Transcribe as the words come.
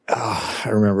I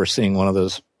remember seeing one of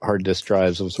those hard disk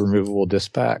drives with removable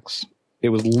disk packs. It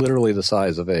was literally the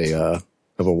size of a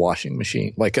washing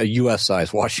machine, like a U.S.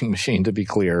 size washing machine, to be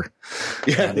clear.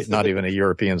 Yeah. Not even a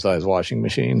European size washing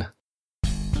machine.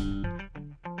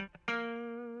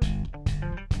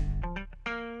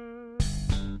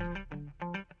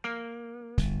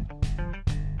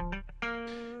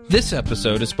 This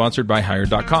episode is sponsored by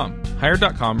Hired.com.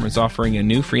 Hired.com is offering a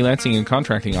new freelancing and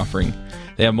contracting offering.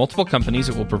 They have multiple companies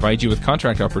that will provide you with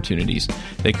contract opportunities.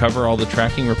 They cover all the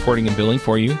tracking, reporting, and billing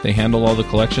for you. They handle all the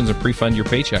collections and pre-fund your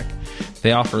paycheck.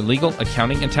 They offer legal,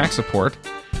 accounting, and tax support.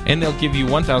 And they'll give you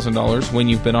 $1,000 when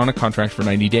you've been on a contract for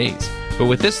 90 days. But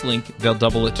with this link, they'll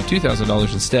double it to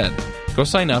 $2,000 instead. Go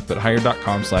sign up at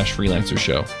Hired.com/freelancer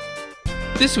show.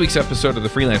 This week's episode of The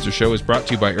Freelancer Show is brought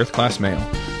to you by Earth Class Mail.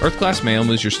 Earth Class Mail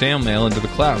moves your snail mail into the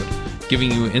cloud,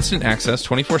 giving you instant access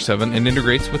 24/7 and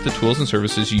integrates with the tools and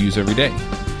services you use every day.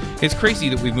 It's crazy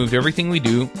that we've moved everything we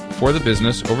do for the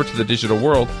business over to the digital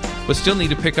world, but still need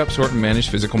to pick up, sort, and manage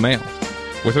physical mail.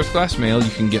 With Earth Class Mail,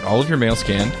 you can get all of your mail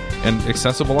scanned and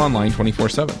accessible online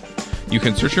 24/7. You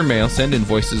can search your mail, send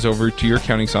invoices over to your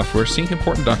accounting software, sync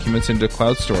important documents into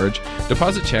cloud storage,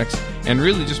 deposit checks, and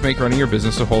really just make running your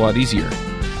business a whole lot easier.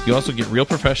 You also get real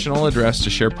professional address to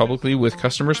share publicly with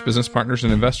customers, business partners,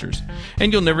 and investors.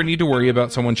 And you'll never need to worry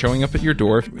about someone showing up at your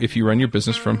door if you run your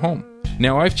business from home.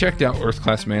 Now, I've checked out Earth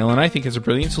Class Mail, and I think it's a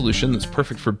brilliant solution that's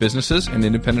perfect for businesses and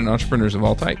independent entrepreneurs of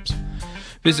all types.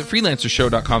 Visit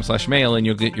freelancershow.com/mail, and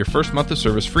you'll get your first month of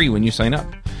service free when you sign up.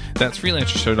 That's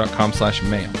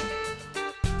freelancershow.com/mail.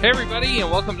 Hey everybody,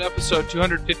 and welcome to episode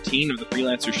 215 of The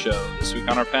Freelancer Show. This week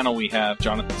on our panel we have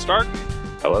Jonathan Stark.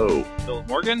 Hello. Philip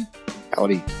Morgan.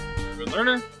 Howdy. Edwin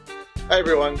Lerner. Hi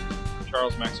everyone.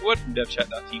 Charles Max Wood from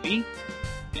DevChat.tv.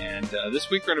 And this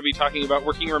week we're going to be talking about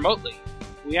working remotely.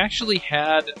 We actually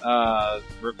had a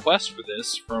request for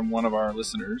this from one of our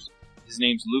listeners. His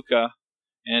name's Luca.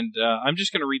 And I'm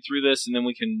just going to read through this and then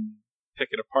we can pick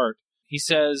it apart. He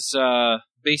says,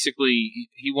 basically,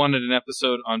 he wanted an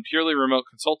episode on purely remote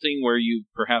consulting where you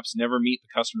perhaps never meet the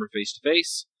customer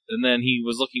face-to-face. And then he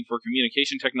was looking for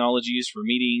communication technologies for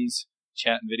meetings,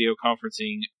 chat and video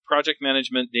conferencing, project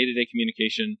management, day-to-day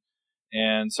communication,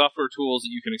 and software tools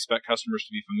that you can expect customers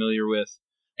to be familiar with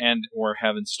and or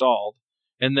have installed.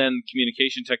 And then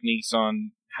communication techniques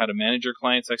on how to manage your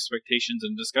clients' expectations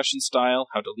and discussion style,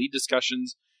 how to lead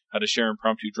discussions, how to share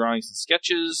impromptu drawings and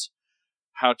sketches,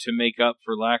 how to make up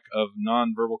for lack of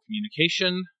nonverbal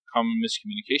communication, common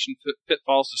miscommunication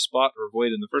pitfalls to spot or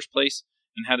avoid in the first place,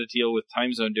 and how to deal with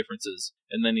time zone differences.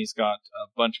 And then he's got a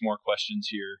bunch more questions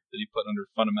here that he put under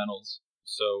fundamentals.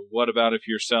 So what about if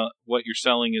what you're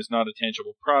selling is not a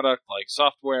tangible product like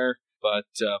software, but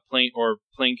plain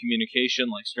communication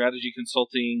like strategy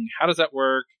consulting? How does that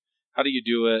work? How do you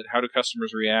do it? How do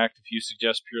customers react if you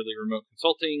suggest purely remote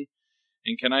consulting?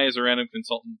 And can I, as a random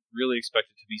consultant, really expect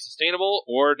it to be sustainable,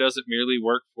 or does it merely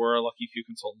work for a lucky few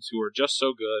consultants who are just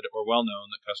so good or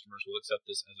well-known that customers will accept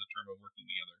this as a term of working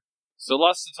together? So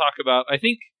lots to talk about. I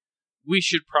think we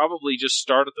should probably just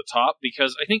start at the top,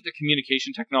 because I think the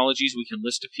communication technologies, we can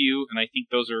list a few, and I think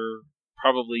those are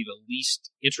probably the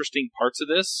least interesting parts of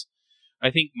this.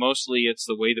 I think mostly it's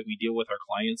the way that we deal with our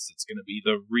clients that's going to be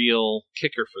the real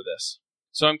kicker for this.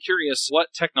 So I'm curious,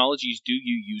 what technologies do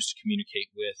you use to communicate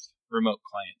with remote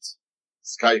clients?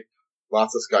 Skype.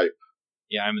 Lots of Skype.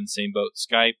 Yeah, I'm in the same boat.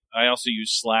 Skype. I also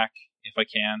use Slack if I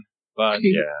can. But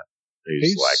yeah, I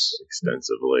use Slack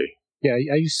extensively. Yeah,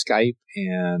 I use Skype,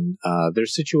 and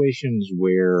there's situations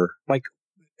where, like,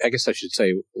 I guess I should say,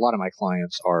 a lot of my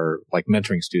clients are like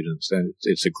mentoring students, and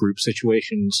it's a group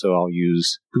situation, so I'll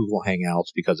use Google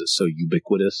Hangouts because it's so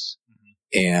ubiquitous.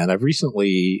 Mm-hmm. And I've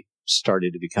recently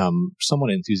started to become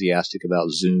somewhat enthusiastic about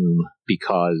Zoom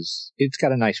because it's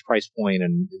got a nice price point,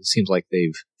 and it seems like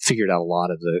they've figured out a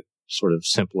lot of the sort of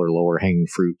simpler, lower hanging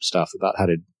fruit stuff about how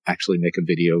to actually make a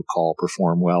video call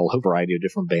perform well, a variety of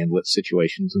different bandwidth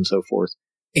situations and so forth.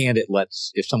 And it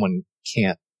lets, if someone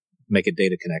can't make a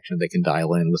data connection, they can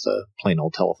dial in with a plain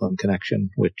old telephone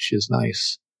connection, which is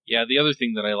nice. Yeah, the other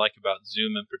thing that I like about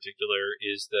Zoom in particular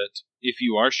is that if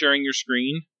you are sharing your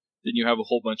screen, then you have a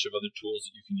whole bunch of other tools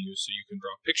that you can use. So you can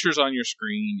draw pictures on your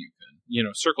screen, you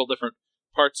can, circle different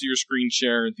parts of your screen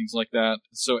share and things like that.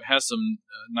 So it has some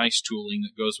nice tooling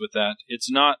that goes with that. It's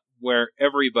not where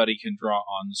everybody can draw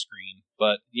on the screen,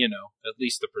 but, at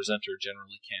least the presenter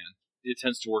generally can. It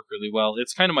tends to work really well.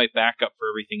 It's kind of my backup for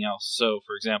everything else. So,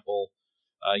 for example,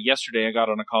 yesterday I got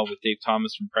on a call with Dave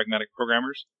Thomas from Pragmatic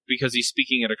Programmers because he's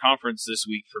speaking at a conference this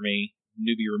week for me,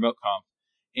 Newbie Remote Conf.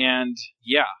 And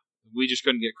yeah, we just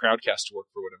couldn't get Crowdcast to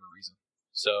work for whatever reason.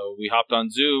 So we hopped on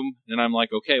Zoom, and I'm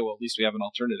like, okay, well, at least we have an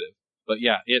alternative. But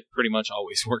yeah, it pretty much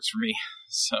always works for me.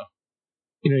 So.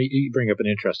 You bring up an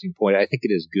interesting point. I think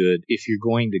it is good if you're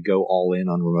going to go all in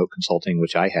on remote consulting,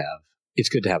 which I have. It's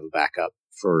good to have a backup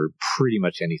for pretty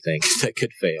much anything that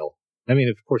could fail. I mean,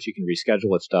 of course, you can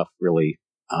reschedule it. Stuff really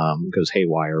goes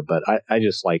haywire, but I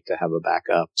just like to have a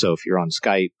backup. So if you're on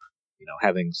Skype,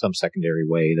 having some secondary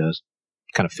way to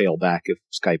kind of fail back if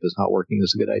Skype is not working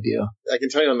is a good idea. I can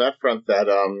tell you on that front that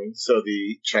so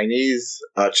the Chinese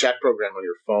chat program on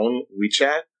your phone,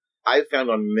 WeChat, I've found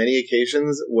on many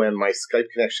occasions when my Skype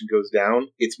connection goes down,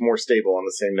 it's more stable on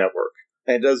the same network.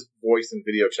 And it does voice and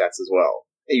video chats as well.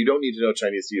 And you don't need to know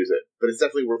Chinese to use it. But it's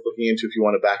definitely worth looking into if you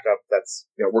want a backup that's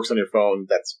works on your phone.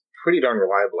 That's pretty darn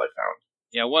reliable, I found.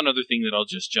 Yeah, one other thing that I'll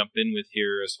just jump in with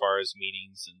here as far as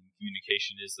meetings and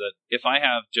communication is that if I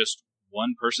have just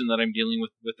one person that I'm dealing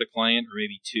with the client, or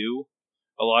maybe two,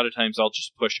 a lot of times I'll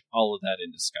just push all of that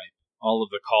into Skype. All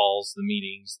of the calls, the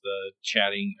meetings, the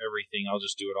chatting, everything, I'll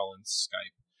just do it all in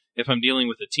Skype. If I'm dealing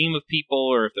with a team of people,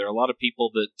 or if there are a lot of people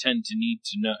that tend to need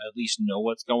to know, at least know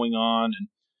what's going on and,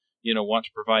 want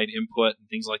to provide input and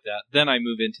things like that, then I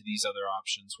move into these other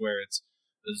options where it's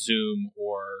a Zoom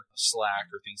or a Slack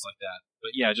or things like that.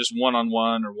 But yeah, just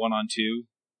one-on-one or one-on-two,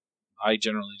 I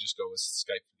generally just go with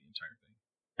Skype for the entire thing.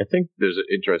 I think there's an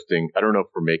interesting, I don't know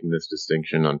if we're making this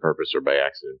distinction on purpose or by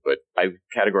accident, but I've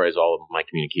categorized all of my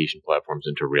communication platforms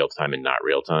into real-time and not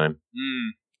real-time.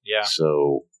 Yeah.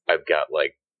 So I've got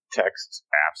like text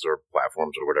apps or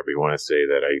platforms or whatever you want to say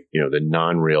that the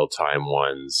non-real-time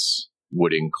ones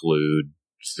would include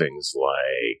things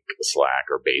like Slack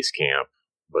or Basecamp,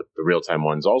 but the real-time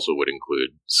ones also would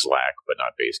include Slack, but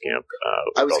not Basecamp.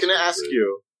 I was going to ask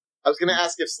you. I was going to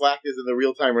ask if Slack is in the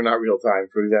real time or not real time,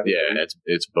 for example. Yeah,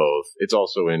 it's both. It's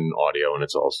also in audio, and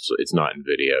it's not in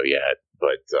video yet.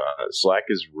 But Slack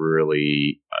is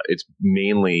really it's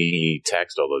mainly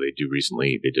text, although they did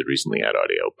recently add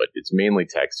audio, but it's mainly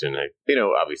text, and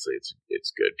obviously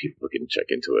it's good. People can check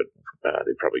into it.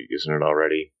 They're probably using it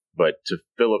already. But to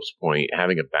Philip's point,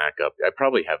 having a backup, I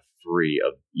probably have 3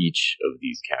 of each of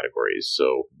these categories.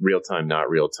 So real time, not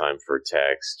real time for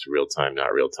text, real time,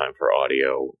 not real time for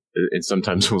audio. And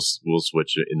sometimes we'll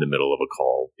switch in the middle of a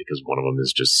call because one of them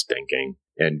is just stinking.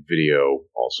 And video,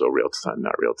 also real time,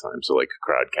 not real time. So like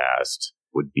Crowdcast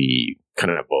would be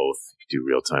kind of both. You could do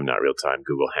real time, not real time.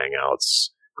 Google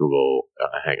Hangouts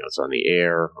on the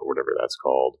air, or whatever that's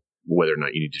called. Whether or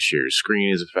not you need to share your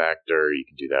screen is a factor. You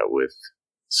can do that with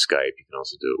Skype. You can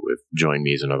also do it with Join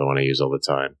Me is another one I use all the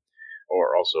time.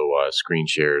 Or also screen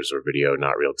shares or video,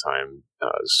 not real time.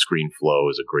 ScreenFlow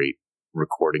is a great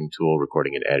recording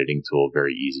and editing tool,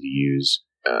 very easy to use.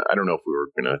 I don't know if we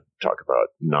were going to talk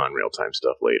about non-real time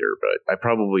stuff later, but I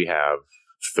probably have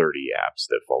 30 apps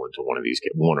that fall into one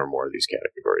or more of these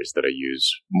categories that I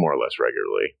use more or less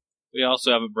regularly. We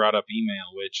also haven't brought up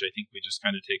email, which I think we just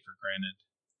kind of take for granted.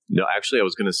 No, actually, I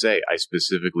was going to say, I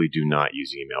specifically do not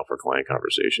use email for client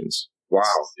conversations.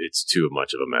 Wow. It's too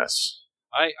much of a mess.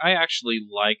 I actually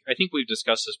I think we've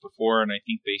discussed this before, and I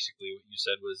think basically what you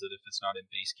said was that if it's not in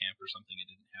Basecamp or something,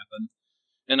 it didn't happen.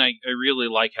 And I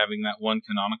really like having that one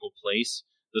canonical place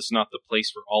that's not the place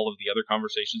for all of the other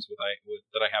conversations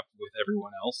that I have with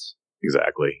everyone else.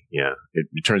 Exactly, yeah.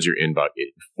 It turns your inbox,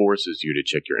 it forces you to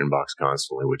check your inbox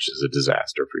constantly, which is a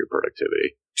disaster for your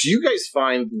productivity. Do you guys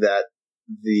find that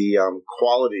the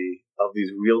quality of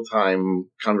these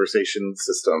real-time conversation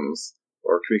systems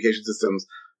or communication systems,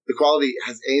 the quality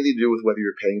has anything to do with whether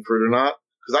you're paying for it or not?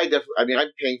 Because I'm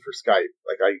paying for Skype.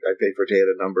 Like I pay for it to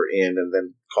get a number in and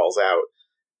then calls out.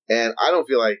 And I don't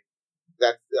feel like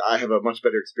that I have a much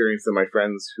better experience than my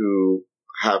friends who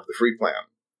have the free plan.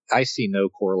 I see no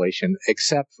correlation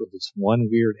except for this one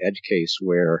weird edge case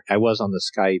where I was on the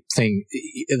Skype thing.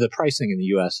 The pricing in the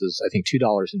U.S. is, I think,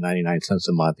 $2.99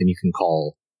 a month, and you can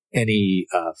call any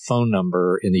phone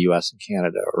number in the U.S. and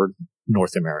Canada or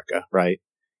North America, right?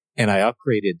 And I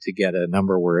upgraded to get a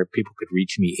number where people could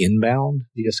reach me inbound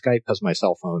via Skype because my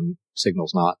cell phone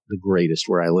signal's not the greatest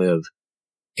where I live.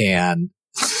 And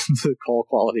the call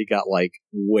quality got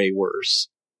way worse.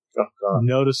 Oh, God.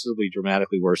 Noticeably,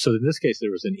 dramatically worse. So in this case, there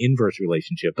was an inverse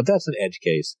relationship, but that's an edge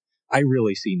case. I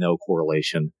really see no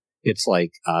correlation. It's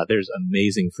like there's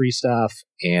amazing free stuff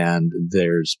and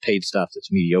there's paid stuff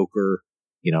that's mediocre.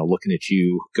 Looking at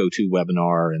you,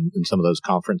 GoToWebinar and some of those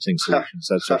conferencing solutions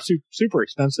that's super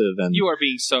expensive. And you are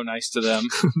being so nice to them.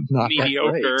 Not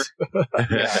mediocre.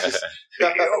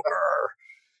 Mediocre.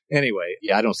 Anyway,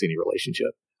 yeah, I don't see any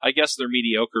relationship. I guess they're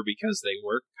mediocre because they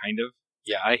work, kind of.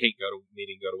 Yeah, I hate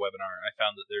GoToWebinar. I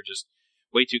found that they're just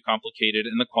way too complicated,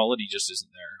 and the quality just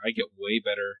isn't there. I get way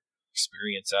better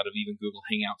experience out of even Google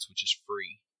Hangouts, which is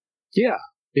free. Yeah,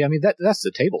 Yeah, I mean, that's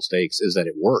the table stakes, is that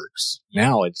it works.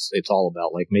 Now it's all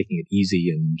about like making it easy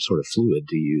and sort of fluid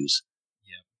to use.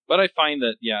 Yeah. But I find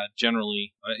that,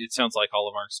 generally, it sounds like all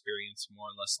of our experience more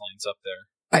or less lines up there.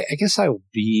 I guess I will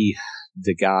be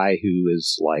the guy who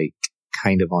is like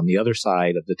kind of on the other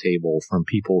side of the table from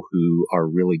people who are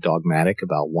really dogmatic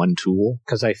about one tool.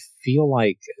 Because I feel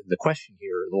like the question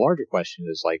here, the larger question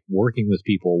is like working with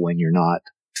people when you're not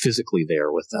physically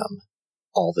there with them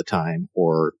all the time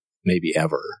or maybe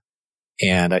ever.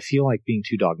 And I feel like being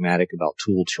too dogmatic about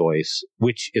tool choice,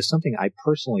 which is something I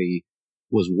personally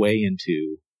was way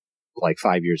into like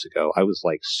 5 years ago. I was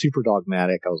like super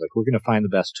dogmatic. I was like, we're going to find the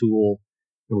best tool.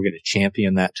 And we're going to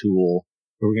champion that tool.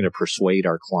 We're going to persuade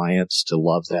our clients to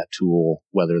love that tool,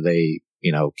 whether they,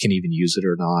 can even use it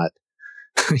or not.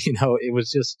 It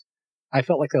was just, I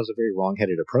felt like that was a very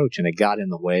wrong-headed approach, and it got in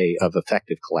the way of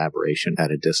effective collaboration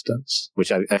at a distance,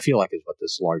 which I feel like is what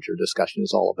this larger discussion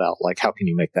is all about. Like, how can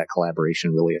you make that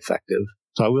collaboration really effective?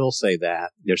 So I will say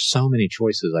that there's so many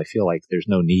choices. I feel like there's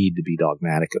no need to be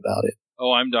dogmatic about it.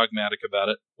 Oh, I'm dogmatic about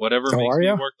it. Whatever makes me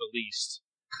work the least.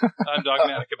 I'm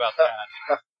dogmatic about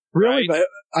that. Really? Right?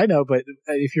 But I know, but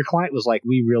if your client was like,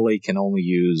 we really can only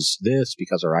use this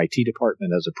because our IT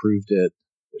department has approved it,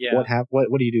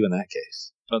 what do you do in that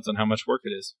case? Depends on how much work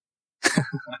it is.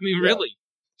 I mean, really.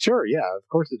 Sure, yeah, of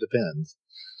course it depends.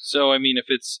 So, I mean, if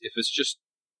it's just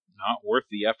not worth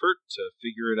the effort to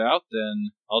figure it out,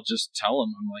 then I'll just tell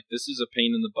them, I'm like, this is a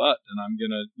pain in the butt, and I'm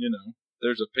going to,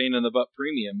 there's a pain in the butt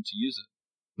premium to use it.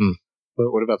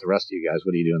 But what about the rest of you guys?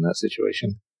 What do you do in that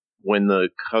situation? When the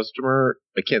customer,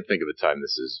 I can't think of a time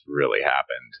this has really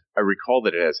happened. I recall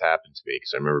that it has happened to me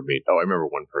because I remember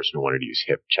one person who wanted to use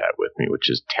HipChat with me, which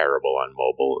is terrible on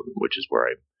mobile, which is where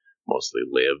I mostly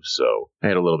live. So I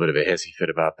had a little bit of a hissy fit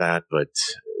about that. But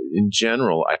in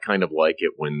general, I kind of like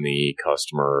it when the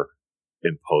customer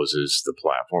imposes the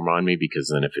platform on me, because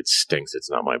then if it stinks, it's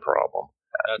not my problem.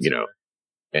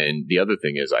 And the other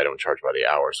thing is I don't charge by the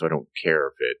hour, so I don't care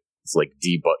if it's like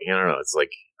debug. I don't know. It's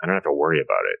like I don't have to worry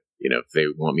about it. If they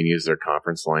want me to use their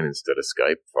conference line instead of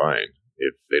Skype, fine.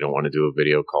 If they don't want to do a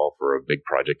video call for a big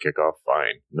project kickoff,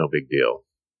 fine. No big deal.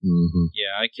 Mm-hmm.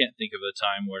 Yeah, I can't think of a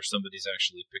time where somebody's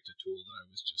actually picked a tool that I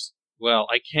was just... Well,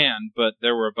 I can, but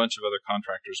there were a bunch of other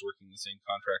contractors working the same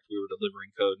contract. We were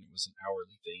delivering code, and it was an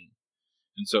hourly thing.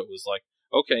 And so it was like,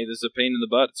 okay, this is a pain in the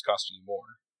butt. It's costing you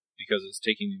more because it's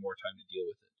taking me more time to deal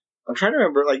with it. I'm trying to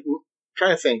remember,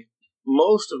 trying to think.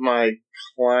 Most of my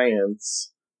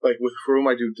clients, with whom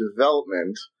I do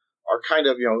development, are kind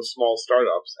of, small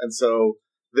startups. And so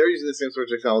they're using the same sort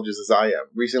of technologies as I am.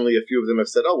 Recently, a few of them have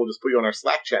said, we'll just put you on our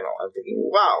Slack channel. I'm thinking,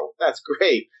 wow, that's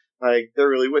great. They're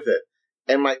really with it.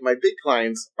 And my big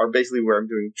clients are basically where I'm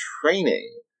doing training.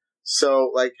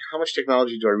 So, how much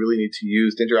technology do I really need to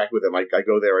use to interact with them? I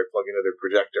go there, I plug into their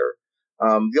projector.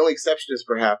 The only exception is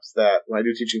perhaps that when I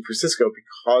do teaching for Cisco,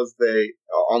 because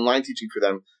online teaching for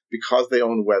them, because they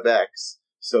own WebEx,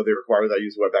 so they require that I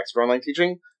use WebEx for online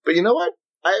teaching. But you know what?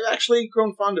 I've actually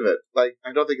grown fond of it.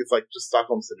 I don't think it's just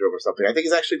Stockholm Syndrome or something. I think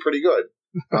it's actually pretty good.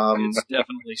 It's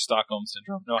definitely Stockholm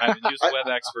Syndrome. No, I haven't used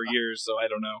WebEx for years, so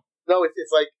I don't know. No, it's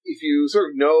if you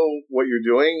sort of know what you're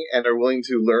doing and are willing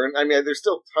to learn. I mean, there's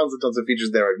still tons and tons of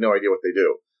features there. I have no idea what they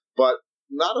do. But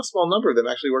not a small number of them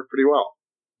actually work pretty well.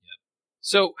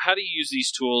 So how do you use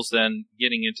these tools then,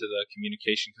 getting into the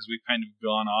communication? Because we've kind of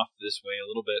gone off this way a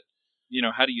little bit.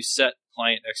 How do you set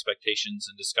client expectations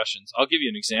and discussions? I'll give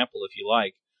you an example if you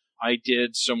like. I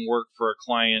did some work for a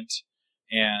client,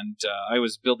 and I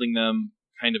was building them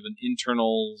kind of an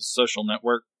internal social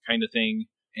network kind of thing,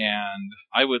 and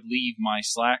I would leave my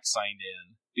Slack signed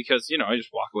in because, I just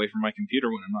walk away from my computer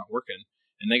when I'm not working.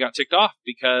 And they got ticked off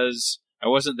because I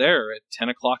wasn't there at 10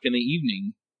 o'clock in the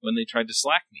evening when they tried to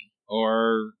Slack me.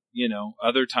 Or,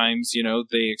 other times,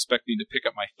 they expect me to pick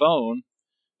up my phone,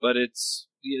 but it's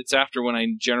after when I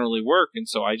generally work, and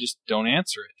so I just don't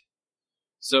answer it.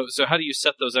 So how do you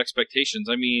set those expectations?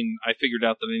 I mean, I figured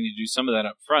out that I need to do some of that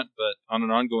up front, but on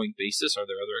an ongoing basis, are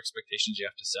there other expectations you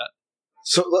have to set?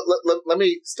 So let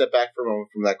me step back for a moment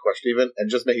from that question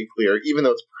and just make it clear, even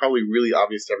though it's probably really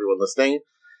obvious to everyone listening,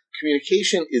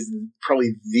 communication is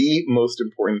probably the most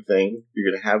important thing you're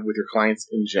going to have with your clients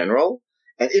in general.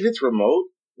 And if it's remote,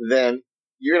 then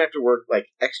you're going to have to work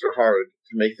extra hard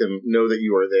to make them know that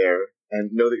you are there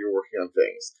and know that you're working on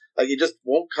things. It just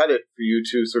won't cut it for you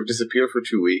to sort of disappear for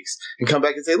 2 weeks and come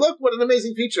back and say, look, what an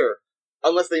amazing feature.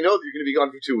 Unless they know that you're going to be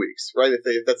gone for 2 weeks, right?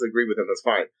 If that's agreed with them, that's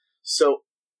fine. So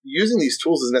using these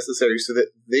tools is necessary so that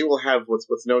they will have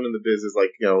what's known in the biz is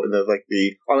in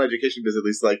the online education biz, at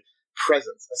least,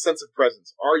 presence, a sense of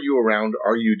presence. Are you around?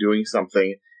 Are you doing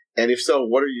something? And if so,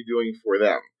 what are you doing for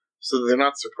them? so they're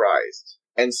not surprised.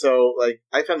 And so, like,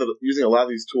 I found that using a lot of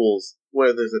these tools,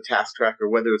 whether there's a task tracker,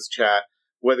 whether it's chat,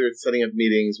 whether it's setting up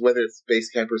meetings, whether it's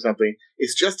Basecamp or something,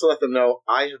 it's just to let them know,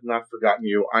 I have not forgotten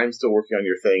you, I'm still working on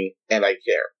your thing, and I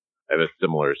care. I have a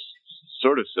similar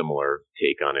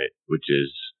take on it, which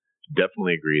is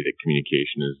definitely agree that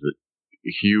communication is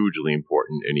hugely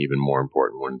important and even more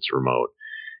important when it's remote.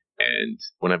 And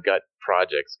when I've got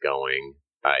projects going,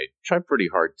 I try pretty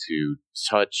hard to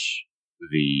touch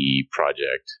the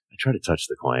project. I try to touch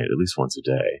the client at least once a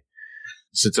day.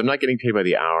 Since I'm not getting paid by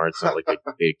the hour, it's not like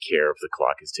they care if the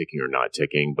clock is ticking or not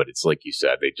ticking, but it's like you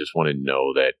said, they just want to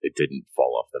know that it didn't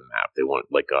fall off the map. They want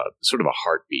like a sort of a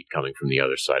heartbeat coming from the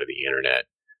other side of the internet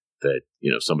that,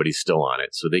 somebody's still on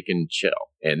it so they can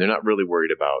chill. And they're not really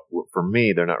worried about, for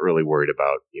me, they're not really worried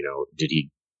about, did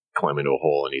he climb into a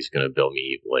hole and he's going to bill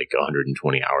me like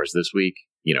 120 hours this week,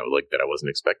 like that I wasn't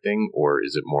expecting? Or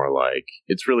is it more like,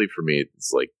 it's really for me,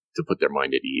 it's like to put their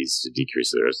mind at ease, to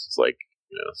decrease their risk. It's like,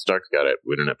 Stark's got it.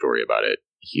 We don't have to worry about it.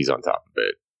 He's on top of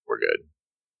it. We're good.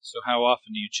 So how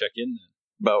often do you check in then?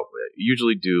 But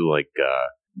usually do like,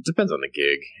 it depends on the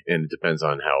gig and it depends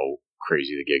on how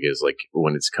crazy the gig is. Like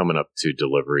when it's coming up to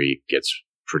delivery,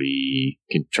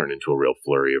 can turn into a real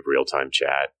flurry of real-time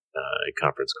chat,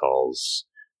 conference calls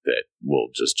that we'll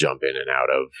just jump in and out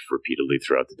of repeatedly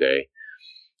throughout the day.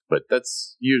 But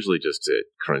that's usually just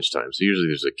at crunch time. So usually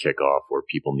there's a kickoff where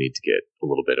people need to get a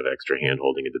little bit of extra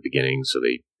hand-holding at the beginning so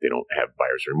they don't have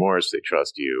buyer's remorse. They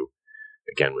trust you.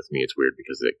 Again, with me, it's weird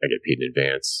because I get paid in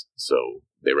advance. So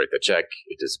they write the check,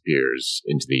 it disappears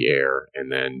into the air,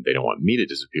 and then they don't want me to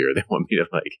disappear. They want me to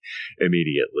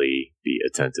immediately be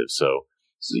attentive. So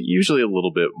usually a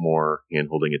little bit more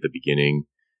hand-holding at the beginning.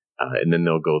 And then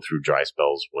they'll go through dry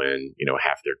spells when,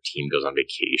 half their team goes on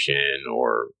vacation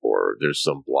or there's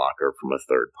some blocker from a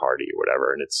third party or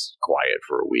whatever, and it's quiet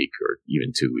for a week or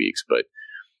even 2 weeks. But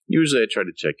usually I try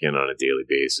to check in on a daily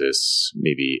basis,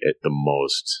 maybe at the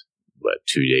most let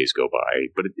 2 days go by.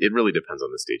 But it really depends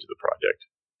on the stage of the project.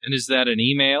 And is that an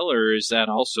email or is that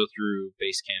also through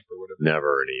Basecamp or whatever?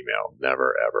 Never an email.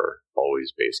 Never, ever. Always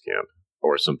Basecamp.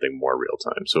 Or something more real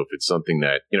time. So if it's something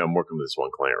that, I'm working with this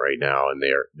one client right now and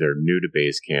they're new to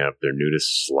Basecamp, they're new to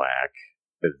Slack,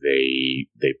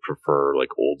 they prefer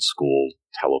like old school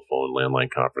telephone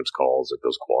landline conference calls, like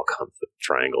those Qualcomm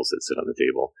triangles that sit on the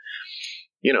table.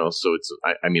 So it's,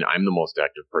 I'm the most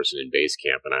active person in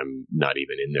Basecamp and I'm not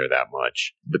even in there that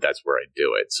much, but that's where I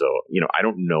do it. So, I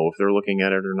don't know if they're looking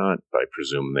at it or not, but I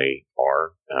presume they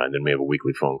are. And then we have a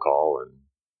weekly phone call and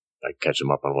I catch them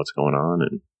up on what's going on.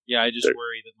 And yeah, I just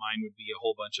worry that mine would be a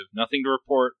whole bunch of nothing to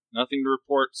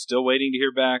report, still waiting to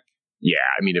hear back. Yeah,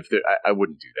 if I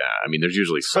wouldn't do that. There's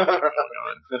usually something going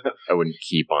on. I wouldn't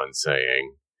keep on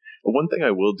saying. But one thing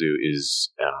I will do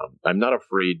is I'm not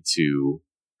afraid to,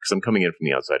 because I'm coming in from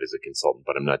the outside as a consultant,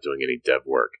 but I'm not doing any dev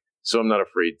work. So I'm not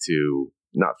afraid to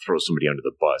not throw somebody under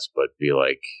the bus, but be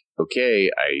like, okay,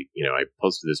 I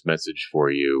posted this message for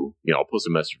you. I'll post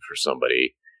a message for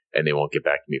somebody. And they won't get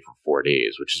back to me for 4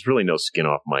 days, which is really no skin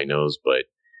off my nose.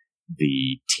 But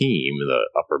the team, the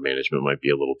upper management, might be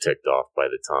a little ticked off by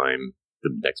the time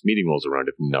the next meeting rolls around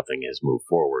if nothing has moved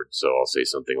forward. So I'll say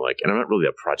something like, and I'm not really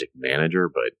a project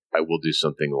manager, but I will do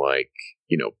something like,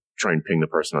 try and ping the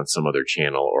person on some other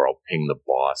channel, or I'll ping the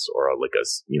boss or a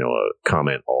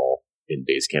comment all in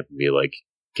Basecamp and be like,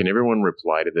 can everyone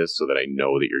reply to this so that I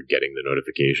know that you're getting the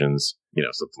notifications?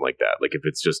 Something like that. Like if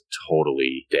it's just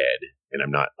totally dead and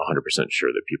I'm not 100%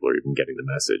 sure that people are even getting the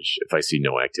message, if I see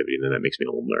no activity, then that makes me a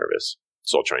little nervous.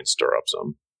 So I'll try and stir up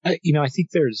some. I think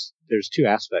there's two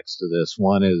aspects to this.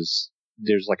 One is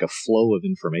there's like a flow of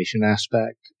information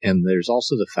aspect. And there's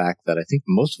also the fact that I think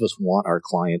most of us want our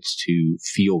clients to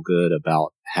feel good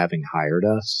about having hired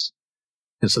us.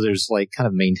 And so there's like kind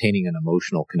of maintaining an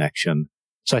emotional connection.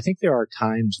 So I think there are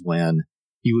times when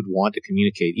you would want to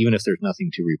communicate, even if there's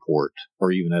nothing to report,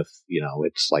 or even if,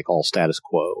 it's like all status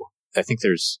quo. I think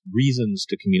there's reasons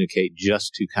to communicate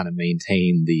just to kind of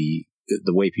maintain the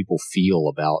way people feel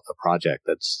about a project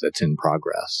that's in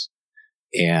progress.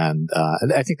 And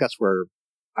I think that's where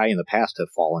I in the past have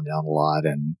fallen down a lot.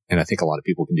 And I think a lot of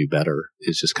people can do better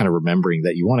is just kind of remembering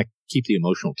that you want to keep the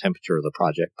emotional temperature of the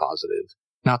project positive.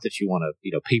 Not that you want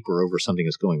to, paper over something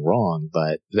that's going wrong,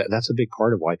 but that's a big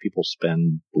part of why people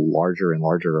spend larger and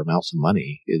larger amounts of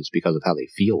money is because of how they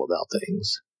feel about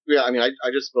things. Yeah, I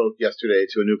just spoke yesterday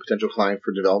to a new potential client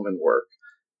for development work.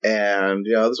 And,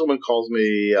 this woman calls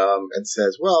me and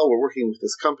says, well, we're working with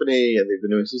this company and they've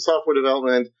been doing some software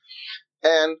development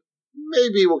and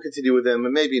maybe we'll continue with them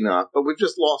and maybe not, but we've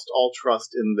just lost all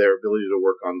trust in their ability to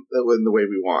work in the way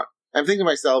we want. I'm thinking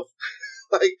to myself,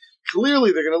 like,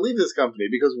 clearly they're going to leave this company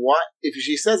because what if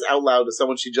she says out loud to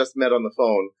someone she just met on the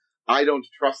phone, I don't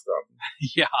trust them.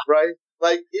 Yeah. Right?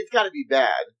 Like, it's got to be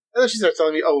bad. And then she starts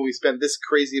telling me, oh, we spend this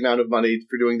crazy amount of money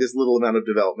for doing this little amount of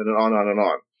development and on and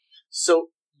on. So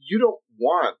you don't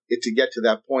want it to get to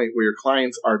that point where your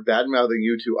clients are bad-mouthing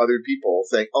you to other people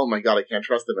saying, oh my God, I can't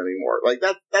trust them anymore. Like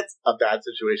that's a bad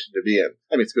situation to be in.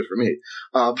 I mean, it's good for me,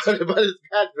 but it's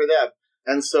bad for them.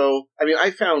 And so, I mean,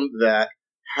 I found that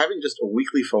having just a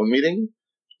weekly phone meeting,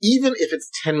 even if it's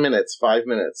 10 minutes, 5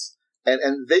 minutes,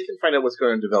 and they can find out what's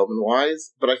going on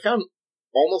development-wise, but I found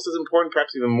almost as important,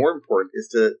 perhaps even more important, is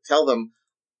to tell them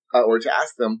or to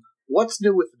ask them, what's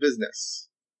new with the business?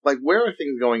 Like, where are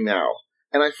things going now?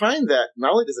 And I find that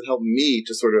not only does it help me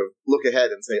to sort of look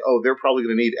ahead and say, oh, they're probably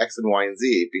going to need X and Y and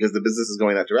Z because the business is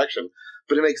going that direction,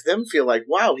 but it makes them feel like,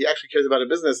 wow, he actually cares about a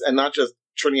business and not just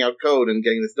churning out code and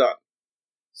getting this done.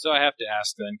 So I have to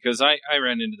ask then, because I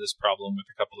ran into this problem with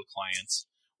a couple of clients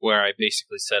where I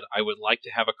basically said I would like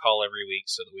to have a call every week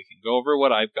so that we can go over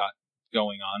what I've got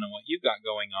going on and what you've got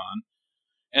going on.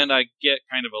 And I get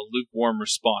kind of a lukewarm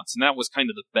response, and that was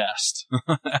kind of the best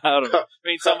out of it. I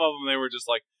mean, some of them, they were just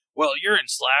like, well, you're in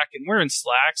Slack and we're in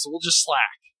Slack, so we'll just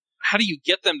Slack. How do you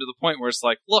get them to the point where it's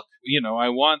like, look, I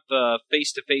want the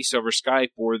face-to-face over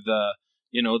Skype or the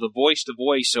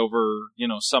voice-to-voice over,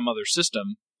 some other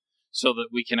system so that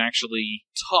we can actually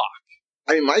talk.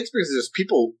 I mean, my experience is just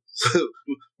people,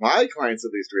 my clients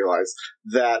at least, realize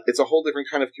that it's a whole different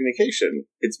kind of communication.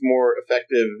 It's more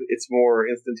effective. It's more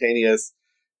instantaneous.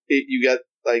 You get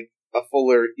like a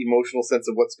fuller emotional sense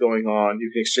of what's going on.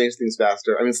 You can exchange things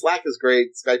faster. I mean, Slack is great.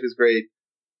 Skype is great.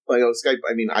 Skype,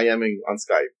 I mean, IMing on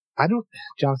Skype.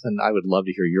 Jonathan, I would love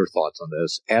to hear your thoughts on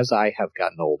this. As I have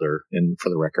gotten older, and for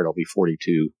the record, I'll be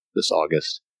 42 this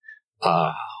August.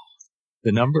 Wow.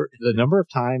 The number of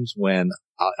times when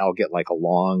I'll get like a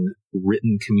long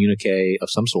written communique of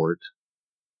some sort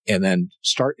and then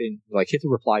hit the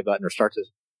reply button or start to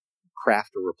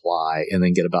craft a reply and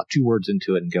then get about 2 words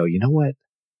into it and go, you know what?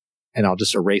 And I'll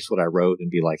just erase what I wrote and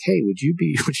be like, hey, would you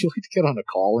like to get on a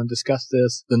call and discuss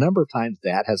this? The number of times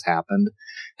that has happened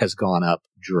has gone up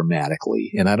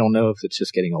dramatically. And I don't know if it's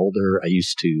just getting older. I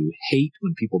used to hate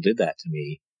when people did that to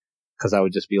me because I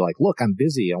would just be like, look, I'm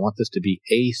busy. I want this to be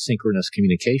asynchronous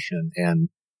communication. And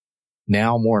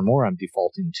now more and more I'm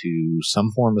defaulting to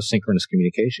some form of synchronous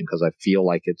communication because I feel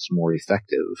like it's more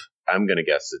effective. I'm going to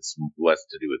guess it's less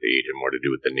to do with age and more to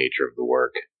do with the nature of the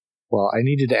work. Well, I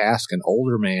needed to ask an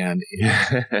older man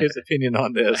his opinion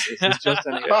on this. Is this just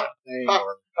an thing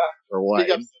or what?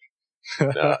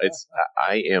 No,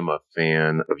 I am a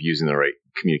fan of using the right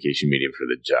communication medium for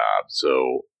the job.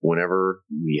 So whenever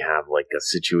we have like a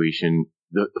situation,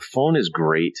 the phone is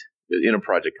great in a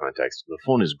project context. The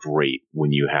phone is great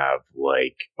when you have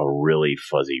like a really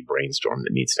fuzzy brainstorm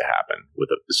that needs to happen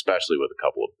especially with a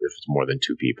couple of, if it's more than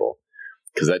 2 people,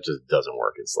 because that just doesn't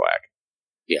work in Slack.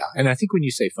 Yeah, and I think when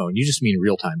you say phone, you just mean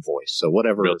real-time voice. So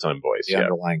whatever real-time voice, the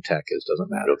underlying tech is doesn't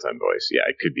matter. Real-time voice, yeah.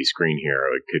 It could be Screen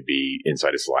Hero. It could be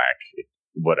inside of Slack,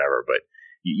 whatever. But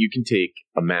you can take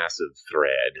a massive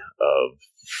thread of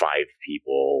 5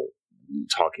 people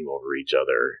talking over each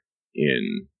other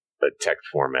in a text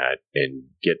format and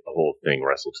get the whole thing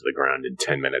wrestled to the ground in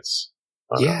 10 minutes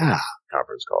on a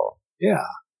conference call. Yeah.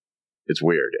 It's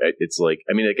weird. It's like,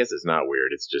 I mean, I guess it's not weird.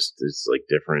 It's like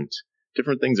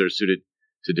different things are suited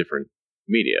to different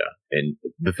media. And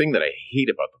the thing that I hate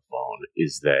about the phone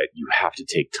is that you have to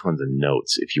take tons of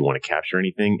notes if you want to capture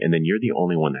anything, and then you're the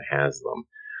only one that has them.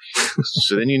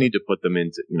 So then you need to put them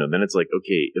into, then it's like,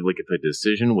 okay, if a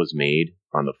decision was made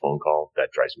on the phone call, that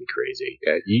drives me crazy.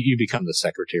 Yeah, you become the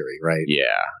secretary, right?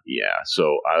 Yeah.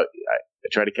 So I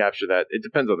try to capture that. It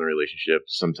depends on the relationship.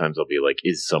 Sometimes I'll be like,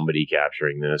 is somebody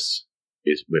capturing this?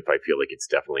 If I feel like it's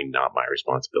definitely not my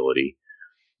responsibility.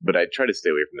 But I try to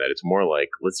stay away from that. It's more like,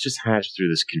 let's just hash through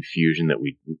this confusion that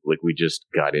we just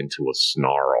got into a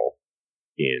snarl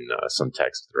in some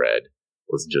text thread.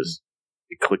 Let's just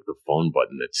click the phone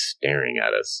button that's staring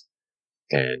at us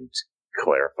and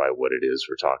clarify what it is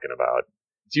we're talking about.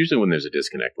 It's usually when there's a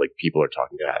disconnect, like people are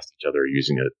talking past each other,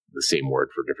 using the same word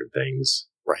for different things.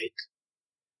 Right.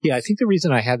 Yeah, I think the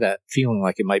reason I had that feeling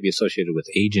like it might be associated with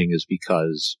aging is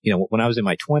because, when I was in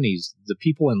my 20s, the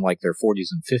people in like their 40s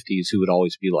and 50s who would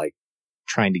always be like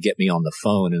trying to get me on the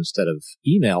phone instead of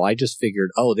email, I just figured,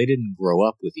 they didn't grow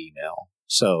up with email.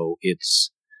 So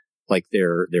it's like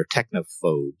they're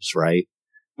technophobes, right?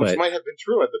 Which might have been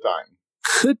true at the time.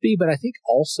 Could be, but I think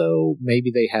also maybe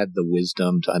they had the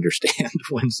wisdom to understand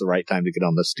when's the right time to get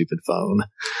on the stupid phone.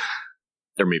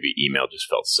 Or maybe email just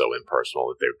felt so impersonal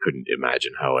that they couldn't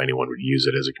imagine how anyone would use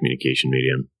it as a communication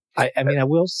medium. I mean, I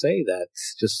will say that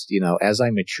just, as I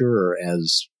mature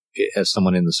as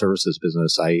someone in the services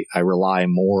business, I rely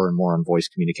more and more on voice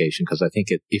communication because I think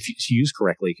if it's used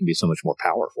correctly, it can be so much more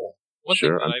powerful. One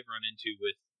thing that I've run into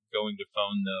with going to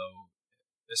phone, though,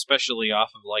 especially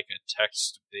off of like a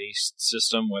text-based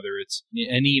system, whether it's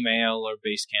an email or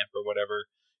Basecamp or whatever,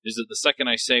 is that the second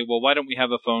I say, well, why don't we have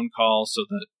a phone call so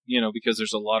that, because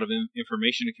there's a lot of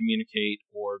information to communicate,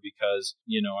 or because,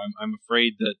 I'm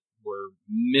afraid that we're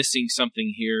missing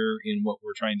something here in what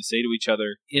we're trying to say to each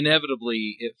other,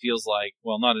 inevitably it feels like,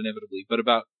 well, not inevitably, but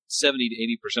about 70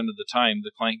 to 80% of the time,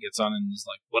 the client gets on and is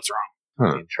like, what's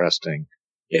wrong? Interesting.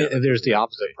 Yeah. There's the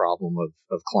opposite problem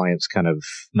of clients kind of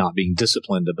not being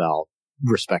disciplined about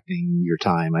respecting your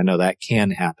time. I know that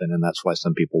can happen, and that's why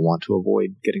some people want to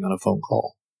avoid getting on a phone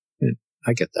call.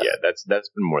 I get that. Yeah, that's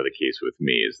been more the case with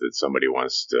me, is that somebody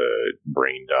wants to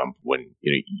brain dump when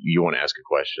you want to ask a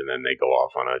question, then they go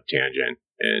off on a tangent,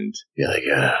 and you're like,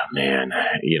 oh man,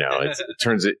 it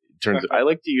turns. I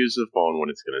like to use the phone when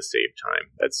it's going to save time.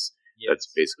 That's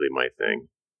basically my thing.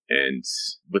 And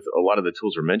with a lot of the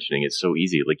tools we're mentioning, it's so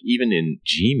easy. Like even in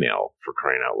Gmail, for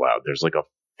crying out loud, there's like a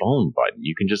phone button.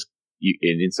 You can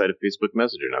inside of Facebook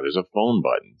Messenger now, there's a phone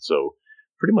button. So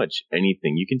pretty much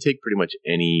anything, you can take pretty much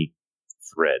any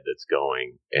thread that's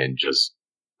going and just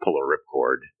pull a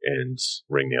ripcord and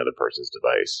ring the other person's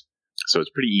device. So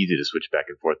it's pretty easy to switch back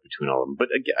and forth between all of them.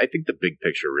 But again, I think the big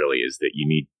picture really is that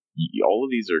all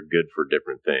of these are good for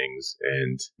different things,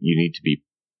 and you need to be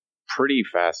pretty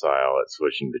facile at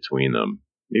switching between them.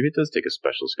 Maybe it does take a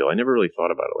special skill. I never really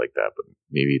thought about it like that, but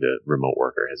maybe the remote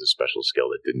worker has a special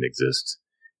skill that didn't exist,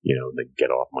 the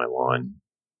get off my lawn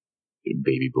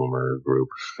baby boomer group.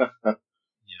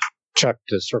 Chuck,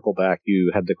 to circle back,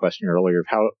 you had the question earlier of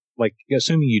how,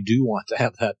 assuming you do want to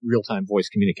have that real-time voice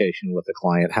communication with the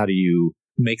client, how do you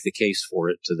make the case for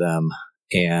it to them?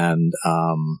 And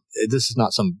this is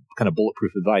not some kind of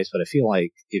bulletproof advice, but I feel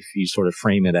like if you sort of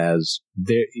frame it as,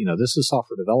 this is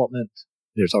software development,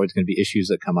 there's always going to be issues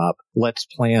that come up. Let's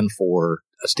plan for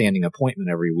a standing appointment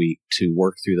every week to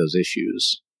work through those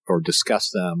issues or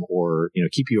discuss them, or,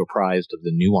 keep you apprised of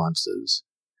the nuances.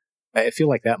 I feel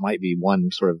like that might be one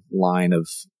sort of line of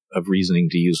reasoning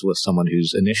to use with someone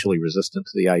who's initially resistant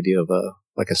to the idea of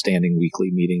a standing weekly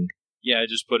meeting. Yeah, I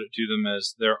just put it to them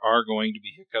as there are going to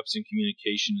be hiccups in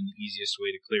communication, and the easiest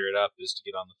way to clear it up is to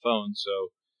get on the phone.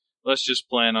 So let's just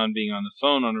plan on being on the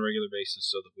phone on a regular basis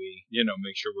so that we,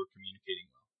 make sure we're communicating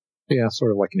well. Yeah,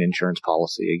 sort of like an insurance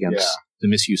policy against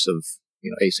the misuse of,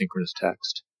 asynchronous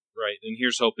text. Right, and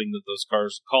here's hoping that those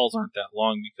calls aren't that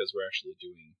long because we're actually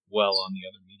doing well on the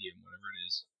other medium, whatever it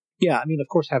is. Yeah, I mean, of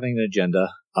course, having an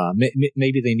agenda,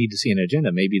 maybe they need to see an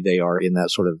agenda. Maybe they are in that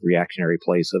sort of reactionary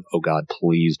place of, oh God,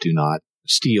 please do not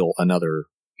steal another,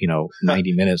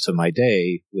 90 minutes of my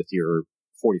day with your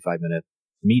 45-minute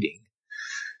meeting.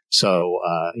 So,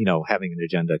 having an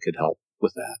agenda could help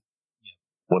with that. Yeah.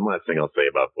 One last thing I'll say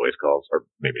about voice calls, or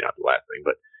maybe not the last thing,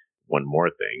 but one more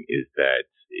thing is that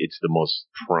it's the most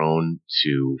prone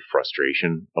to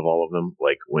frustration of all of them.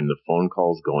 Like when the phone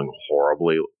call's going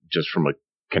horribly, just from a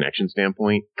connection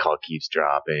standpoint, call keeps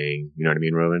dropping. You know what I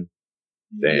mean, Ruben?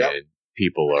 Then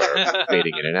people are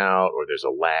fading in and out, or there's a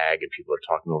lag and people are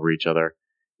talking over each other.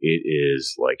 It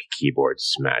is like keyboard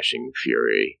smashing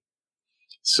fury.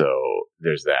 So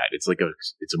there's that. It's a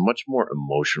much more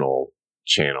emotional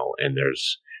channel, and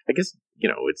there's, I guess,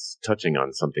 it's touching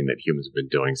on something that humans have been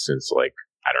doing since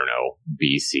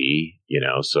BC,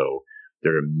 so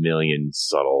there are a million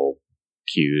subtle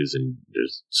cues, and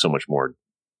there's so much more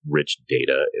rich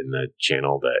data in the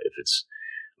channel that if it's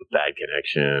a bad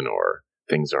connection or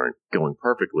things aren't going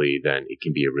perfectly, then it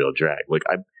can be a real drag. Like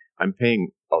I'm paying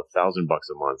 $1,000 a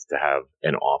month to have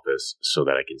an office so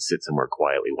that I can sit somewhere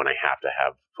quietly when I have to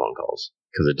have phone calls,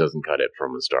 because it doesn't cut it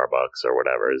from a Starbucks or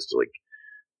whatever. It's like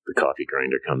the coffee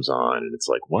grinder comes on and it's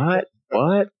like, what?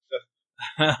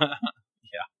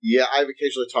 Yeah, I've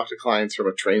occasionally talked to clients from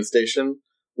a train station.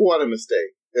 What a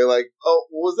mistake. They're like, oh,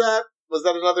 was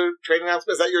that another train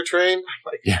announcement? Is that your train? I'm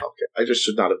like, okay, I just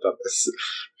should not have done this.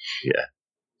 Yeah.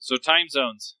 So time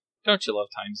zones. Don't you love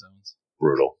time zones?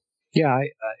 Brutal. Yeah,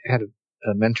 I had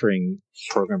a mentoring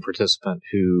program participant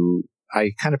who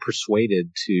I kind of persuaded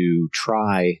to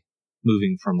try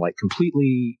moving from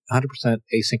completely 100%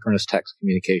 asynchronous text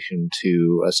communication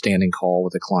to a standing call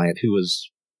with a client who was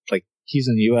he's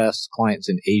in the U.S., client's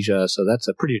in Asia, so that's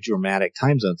a pretty dramatic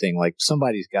time zone thing. Like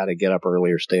somebody's got to get up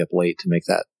early or stay up late to make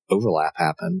that overlap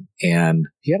happen. And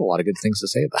he had a lot of good things to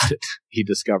say about it. He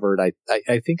discovered,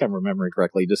 I think I'm remembering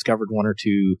correctly, discovered one or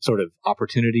two sort of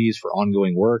opportunities for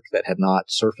ongoing work that had not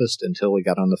surfaced until he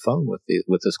got on the phone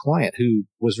with this client who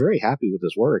was very happy with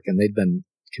his work, and they'd been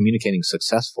communicating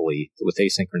successfully with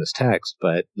asynchronous text,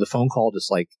 but the phone call just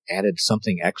like added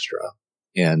something extra.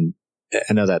 And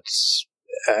I know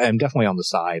I'm definitely on the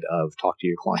side of talk to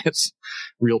your clients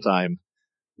real time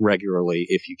regularly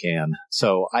if you can.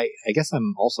 So I guess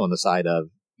I'm also on the side of,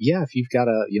 if you've got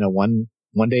one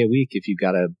day a week, if you've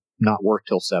got to not work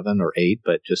till 7 or 8,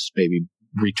 but just maybe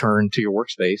return to your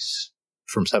workspace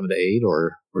from 7 to 8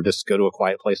 or just go to a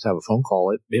quiet place to have a phone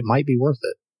call, it might be worth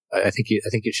it. I think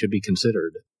it should be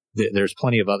considered. There's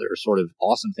plenty of other sort of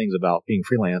awesome things about being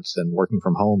freelance and working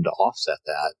from home to offset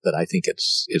that I think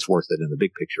it's worth it in the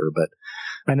big picture. But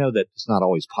I know that it's not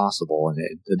always possible, and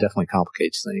it definitely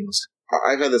complicates things.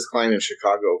 I've had this client in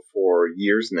Chicago for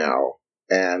years now,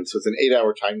 and so it's an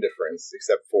 8-hour time difference,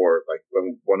 except for like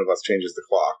when one of us changes the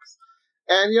clocks.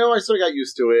 And, I sort of got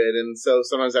used to it, and so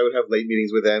sometimes I would have late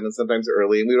meetings with them, and sometimes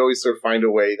early, and we'd always sort of find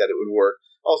a way that it would work.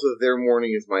 Also, their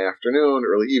morning is my afternoon,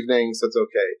 early evening, so it's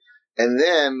okay. And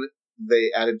then they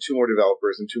added 2 more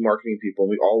developers and 2 marketing people, and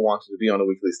we all wanted to be on a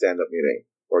weekly stand-up meeting,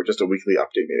 or just a weekly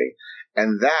update meeting.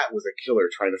 And that was a killer,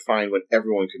 trying to find when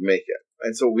everyone could make it.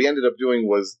 And so what we ended up doing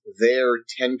was their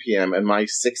 10 p.m. and my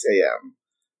 6 a.m.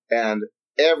 And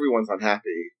everyone's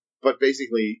unhappy, but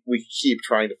basically we keep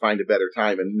trying to find a better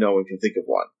time, and no one can think of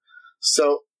one.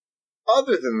 So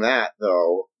other than that,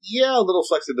 though, a little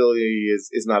flexibility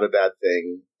is not a bad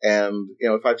thing. And,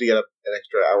 if I have to get up an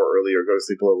extra hour early or go to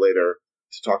sleep a little later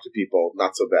to talk to people,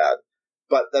 not so bad.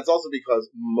 But that's also because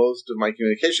most of my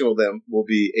communication with them will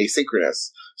be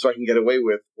asynchronous. So I can get away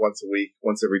with once a week,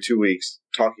 once every 2 weeks,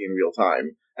 talking in real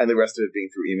time, and the rest of it being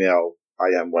through email,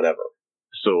 IM, whatever.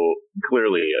 So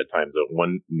clearly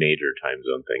one major time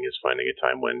zone thing is finding a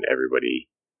time when everybody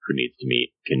who needs to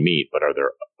meet can meet. But are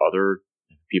there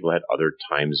people had other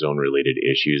time zone related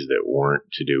issues that weren't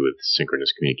to do with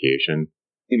synchronous communication?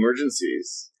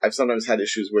 Emergencies. I've sometimes had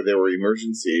issues where there were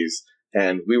emergencies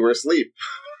and we were asleep,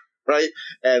 right?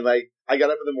 And I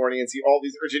got up in the morning and see all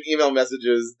these urgent email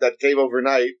messages that came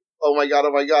overnight. Oh my God,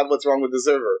 what's wrong with the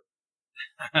server?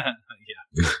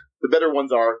 Yeah. The better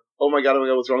ones are, oh my God,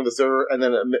 what's wrong with the server? And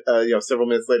then, several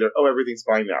minutes later, everything's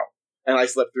fine now. And I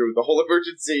slept through the whole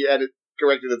emergency and it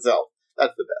corrected itself.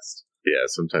 That's the best. Yeah,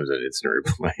 sometimes an instant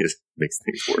reply makes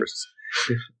things worse.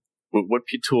 What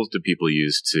tools do people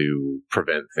use to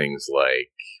prevent things like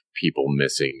people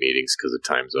missing meetings because of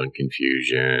time zone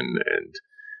confusion and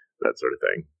that sort of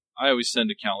thing? I always send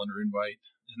a calendar invite,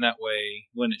 and that way,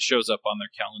 when it shows up on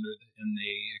their calendar and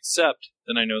they accept,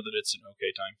 then I know that it's an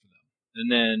okay time for them. And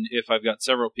then if I've got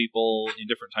several people in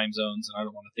different time zones and I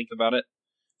don't want to think about it,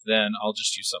 then I'll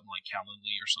just use something like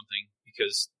Calendly or something,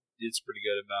 because it's pretty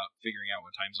good about figuring out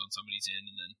what time zone somebody's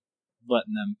in and then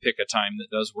letting them pick a time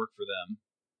that does work for them.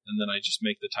 And then I just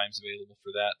make the times available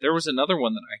for that. There was another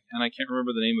one that I can't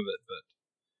remember the name of it, but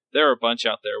there are a bunch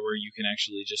out there where you can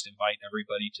actually just invite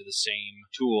everybody to the same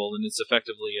tool, and it's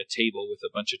effectively a table with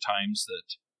a bunch of times that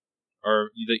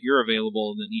you're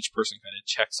available, and then each person kind of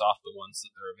checks off the ones that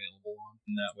they're available on.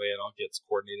 And that way it all gets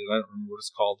coordinated. I don't remember what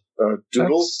it's called.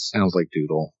 Doodle? Sounds like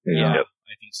Doodle. Yeah,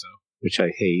 I think so. Which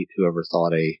I hate. Whoever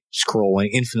thought a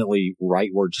infinitely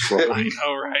rightward scrolling I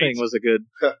know, right? thing was a good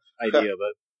idea,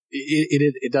 but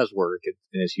it does work, and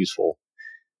it's useful.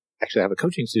 Actually, I have a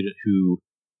coaching student who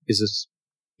is this,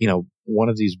 one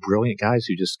of these brilliant guys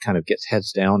who just kind of gets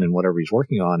heads down in whatever he's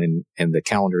working on, and the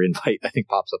calendar invite, I think,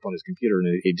 pops up on his computer,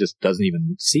 and he just doesn't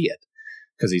even see it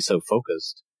because he's so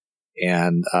focused.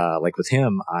 And like with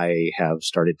him, I have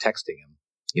started texting him,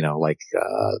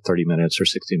 30 minutes or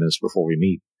 60 minutes before we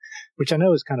meet, which I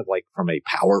know is kind of like from a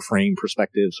power frame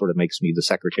perspective, sort of makes me the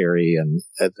secretary, and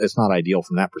it's not ideal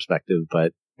from that perspective.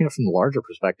 But, from the larger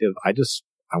perspective,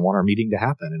 I want our meeting to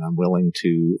happen, and I'm willing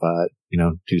to,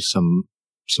 do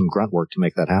some grunt work to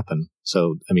make that happen.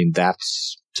 So, to me,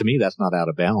 that's not out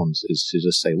of bounds, is to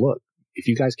just say, look, if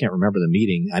you guys can't remember the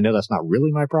meeting, I know that's not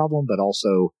really my problem, but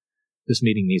also this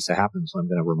meeting needs to happen, so I'm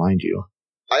going to remind you.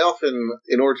 I often,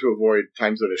 in order to avoid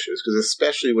time zone issues, because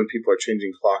especially when people are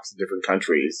changing clocks in different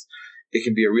countries, it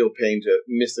can be a real pain to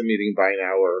miss a meeting by an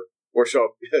hour or show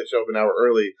up an hour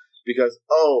early because,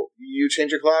 you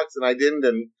changed your clocks and I didn't.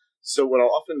 And so what I'll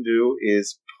often do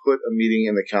is put a meeting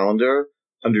in the calendar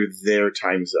under their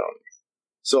time zone.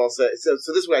 So I'll say, so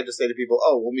this way I just say to people,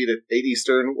 we'll meet at 8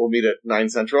 Eastern, we'll meet at 9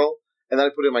 Central. And then I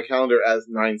put in my calendar as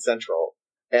 9 Central.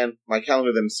 And my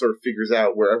calendar then sort of figures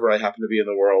out wherever I happen to be in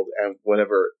the world, and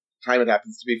whatever time it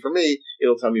happens to be for me,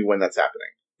 it'll tell me when that's happening.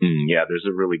 Yeah, there's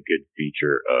a really good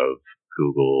feature of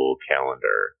Google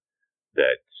Calendar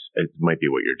that it might be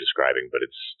what you're describing, but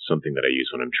it's something that I use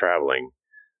when I'm traveling.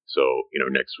 So,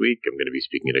 next week I'm going to be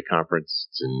speaking at a conference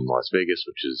in Las Vegas,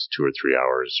 which is 2 or 3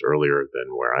 hours earlier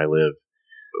than where I live.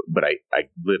 But I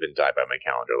live and die by my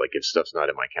calendar. Like, if stuff's not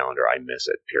in my calendar, I miss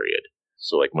it, period.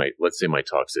 So, like, let's say my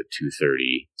talk's at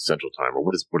 2:30 Central Time, or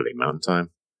what are they, Mountain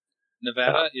Time?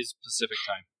 Nevada is Pacific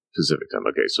Time. Pacific Time.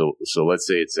 Okay, so let's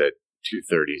say it's at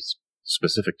 2:30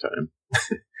 Specific Time.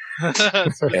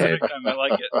 Pacific Time, I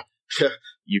like it.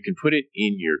 You can put it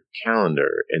in your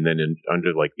calendar, and then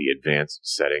under like the advanced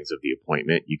settings of the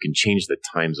appointment, you can change the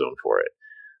time zone for it,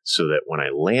 so that when I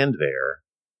land there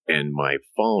and my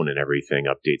phone and everything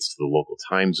updates to the local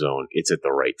time zone, it's at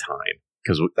the right time.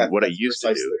 Because what I used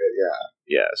to do,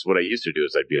 so what I used to do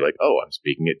is I'd be like, oh, I'm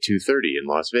speaking at 2:30 in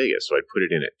Las Vegas, so I'd put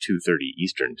it in at 2:30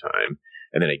 Eastern Time,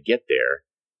 and then I'd get there,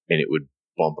 and it would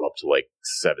bump up to like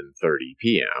 7:30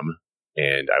 p.m.,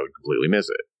 and I would completely miss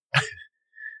it.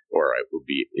 Or I would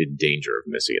be in danger of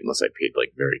missing it unless I paid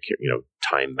like very,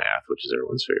 time math, which is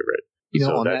everyone's favorite.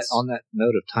 On that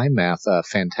note of time math,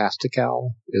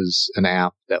 Fantastical is an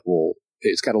app that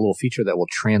it's got a little feature that will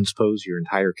transpose your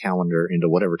entire calendar into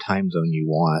whatever time zone you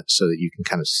want, so that you can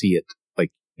kind of see it.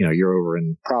 Like, you're over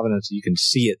in Providence, you can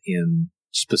see it in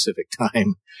specific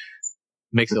time.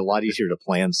 Makes it a lot easier to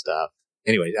plan stuff.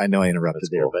 Anyway, I know I interrupted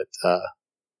there, but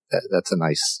that's a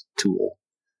nice tool.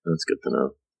 That's good to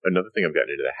know. Another thing I've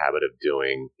gotten into the habit of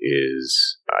doing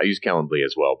is I use Calendly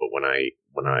as well, but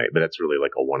but that's really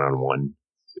like a one-on-one.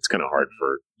 It's kind of hard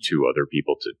for two other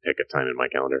people to pick a time in my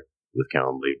calendar with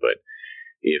Calendly. But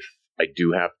if I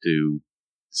do have to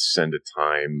send a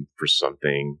time for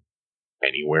something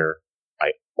anywhere,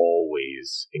 I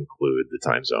always include the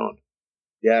time zone.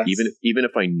 Yeah. Even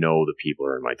if I know the people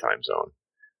are in my time zone.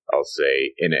 I'll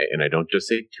say, and I don't just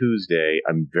say Tuesday.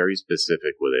 I'm very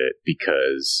specific with it,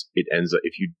 because it ends up,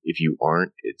 if you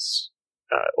aren't, it's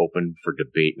open for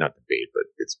debate, not debate, but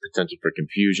it's potential for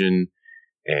confusion.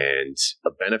 And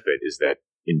a benefit is that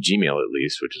in Gmail, at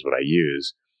least, which is what I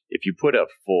use, if you put a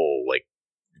full like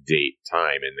date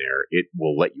time in there, it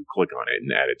will let you click on it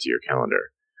and add it to your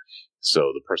calendar.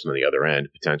 So the person on the other end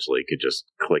potentially could just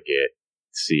click it,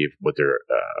 see what their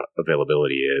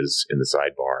availability is in the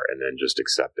sidebar, and then just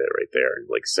accept it right there and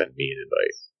like send me an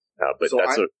invite. But so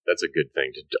that's a good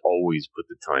thing to always put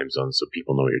the time zone so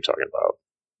people know what you're talking about.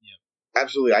 Yeah,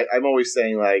 absolutely. I'm always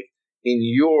saying, like, in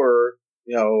your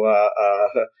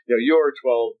your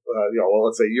 12,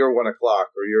 let's say your 1 o'clock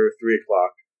or your 3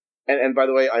 o'clock. And by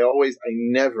the way, I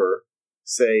never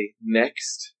say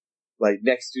next, like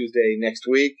next Tuesday, next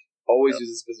week. Always use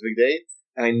a specific date.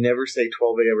 And I never say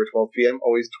 12 a.m. or 12 p.m.,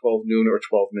 always 12 noon or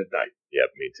 12 midnight. Yep,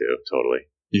 me too, totally.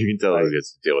 You can tell who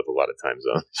gets to deal with a lot of time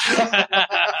zones.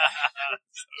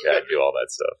 Yeah, I do all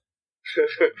that stuff.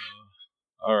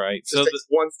 All right. It just takes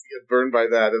once to get burned by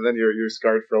that, and then you're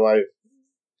scarred for life.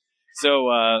 So,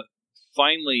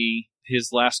 finally,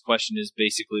 his last question is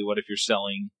basically, what if you're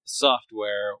selling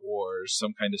software or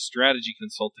some kind of strategy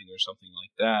consulting or something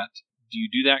like that? Do you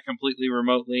do that completely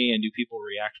remotely, and do people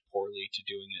react poorly to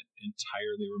doing it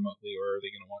entirely remotely, or are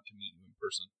they going to want to meet you in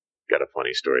person? Got a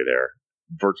funny story there.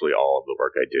 Virtually all of the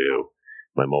work I do,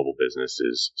 my mobile business,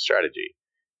 is strategy,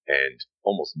 and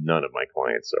almost none of my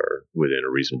clients are within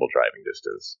a reasonable driving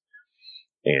distance.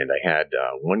 And I had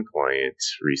one client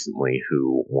recently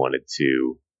who wanted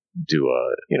to do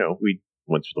we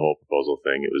went through the whole proposal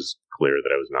thing. It was clear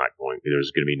that there was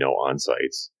going to be no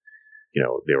on-sites.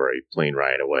 They were a plane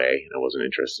ride away, and I wasn't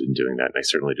interested in doing that. And I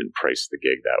certainly didn't price the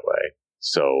gig that way.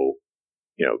 So,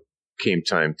 came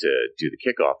time to do the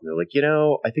kickoff, and they're like,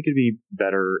 I think it'd be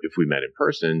better if we met in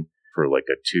person for like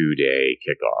a 2-day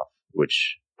kickoff,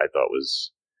 which I thought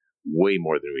was way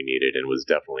more than we needed and was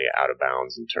definitely out of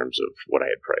bounds in terms of what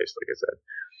I had priced, like I said.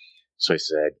 So I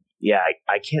said, yeah,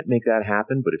 I can't make that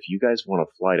happen, but if you guys want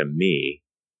to fly to me,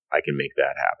 I can make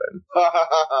that happen.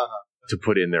 To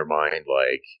put in their mind,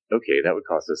 like, okay, that would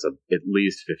cost us at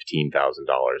least $15,000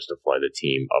 to fly the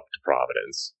team up to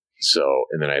Providence. So,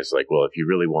 and then I was like, well, if you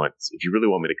really want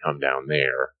me to come down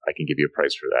there, I can give you a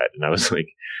price for that. And I was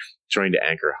like trying to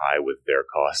anchor high with their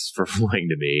costs for flying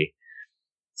to me.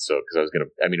 So, because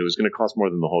it was going to cost more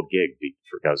than the whole gig.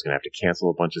 I was going to have to cancel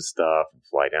a bunch of stuff and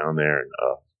fly down there, and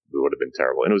it would have been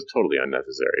terrible. And it was totally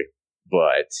unnecessary.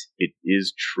 But it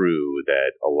is true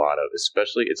that a lot of,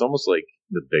 especially, it's almost like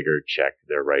the bigger check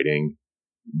they're writing,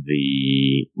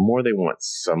 the more they want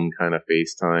some kind of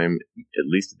FaceTime, at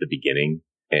least at the beginning.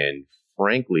 And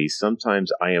frankly,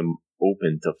 sometimes I am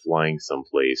open to flying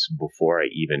someplace before I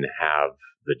even have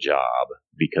the job,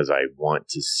 because I want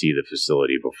to see the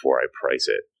facility before I price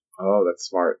it. Oh, that's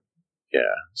smart.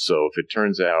 Yeah. So if it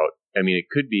turns out, I mean, it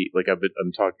could be like I'm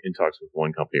in talks with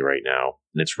one company right now,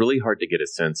 and it's really hard to get a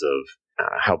sense of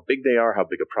how big they are, how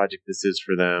big a project this is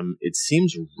for them. It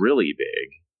seems really big,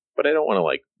 but I don't want to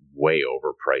like way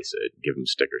overprice it, give them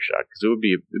sticker shock, because it'd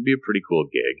be a pretty cool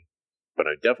gig, but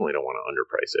I definitely don't want to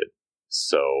underprice it.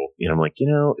 So, I'm like, it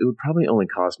would probably only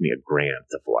cost me $1,000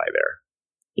 to fly there.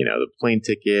 The plane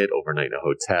ticket, overnight in a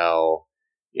hotel,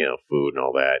 food and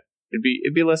all that.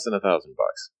 It'd be less than $1,000.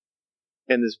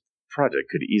 And this project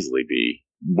could easily be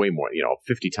way more,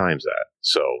 50 times that.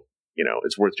 So,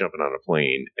 it's worth jumping on a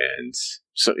plane. And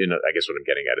so, I guess what I'm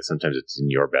getting at is sometimes it's in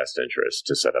your best interest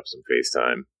to set up some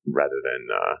FaceTime rather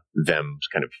than them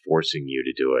kind of forcing you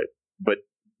to do it. But,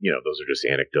 those are just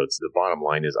anecdotes. The bottom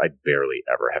line is I barely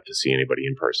ever have to see anybody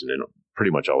in person, and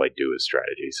pretty much all I do is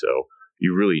strategy. So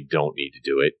you really don't need to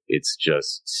do it. It's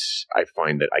just, I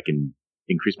find that I can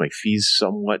increase my fees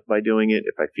somewhat by doing it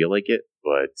if I feel like it,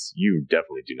 but you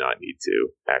definitely do not need to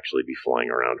actually be flying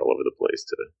around all over the place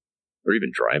or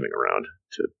even driving around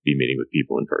to be meeting with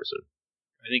people in person.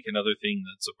 I think another thing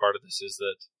that's a part of this is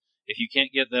that if you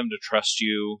can't get them to trust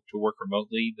you to work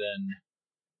remotely, then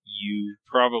you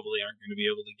probably aren't going to be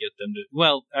able to get them to,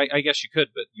 well, I guess you could,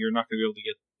 but you're not going to be able to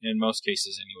get, in most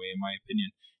cases anyway, in my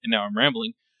opinion, and now I'm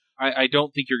rambling, I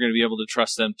don't think you're going to be able to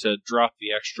trust them to drop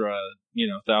the extra,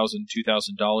 $1,000, $2,000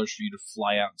 for you to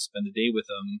fly out and spend a day with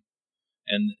them,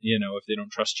 and, if they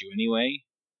don't trust you anyway.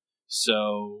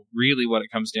 So really what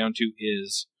it comes down to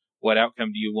is, what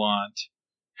outcome do you want?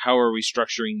 How are we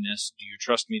structuring this? Do you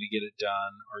trust me to get it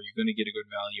done? Are you going to get a good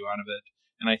value out of it?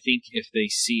 And I think if they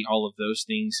see all of those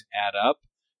things add up,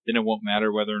 then it won't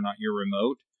matter whether or not you're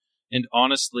remote. And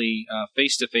honestly,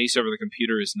 face-to-face over the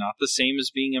computer is not the same as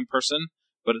being in person,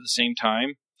 but at the same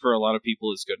time, for a lot of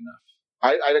people, it's good enough.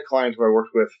 I had a client who I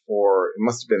worked with for, it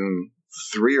must have been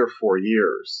 3 or 4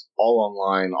 years, all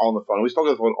online, all on the phone. We spoke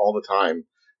on the phone all the time.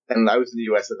 And I was in the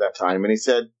U.S. at that time. And he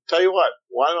said, tell you what,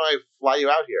 why don't I fly you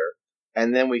out here?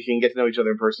 And then we can get to know each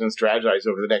other in person and strategize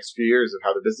over the next few years of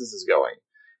how the business is going.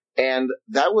 And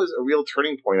that was a real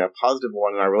turning point, a positive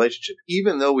one in our relationship.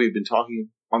 Even though we've been talking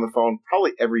on the phone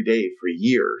probably every day for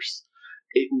years,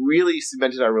 it really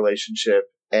cemented our relationship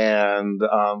and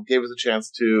gave us a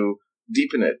chance to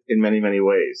deepen it in many, many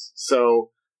ways.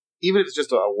 So even if it's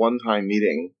just a one-time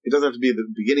meeting, it doesn't have to be at the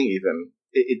beginning even.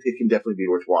 It can definitely be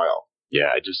worthwhile.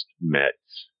 Yeah, I just met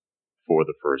for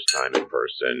the first time in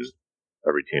person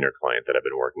a retainer client that I've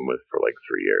been working with for like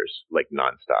 3 years, like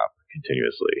nonstop,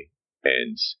 continuously.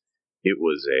 And it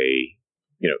was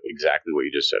exactly what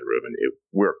you just said, Ruben.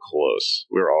 We're close.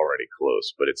 We're already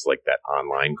close, but it's like that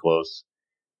online close.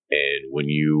 And when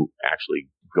you actually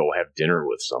go have dinner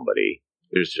with somebody,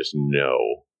 there's just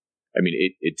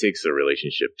it takes the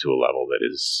relationship to a level that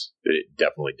it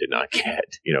definitely did not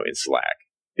get, in Slack.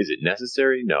 Is it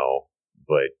necessary? No,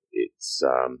 but it's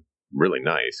really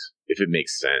nice. If it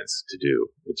makes sense to do,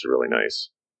 it's really nice.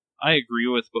 I agree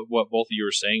with what both of you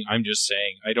are saying. I'm just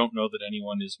saying I don't know that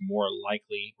anyone is more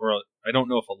likely, or I don't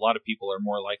know if a lot of people are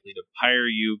more likely to hire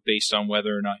you based on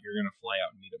whether or not you're going to fly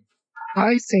out and meet them.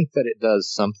 I think that it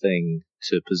does something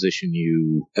to position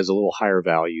you as a little higher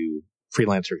value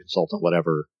freelancer, consultant,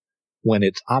 whatever, when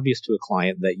it's obvious to a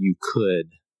client that you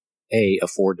could, A,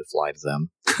 afford to fly to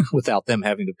them without them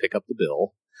having to pick up the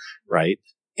bill, right?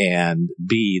 And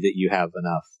B, that you have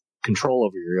enough control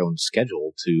over your own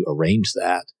schedule to arrange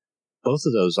that. Both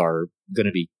of those are going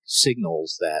to be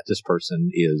signals that this person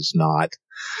is not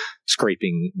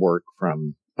scraping work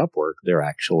from Upwork. They're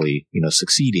actually,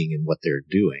 succeeding in what they're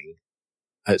doing.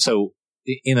 So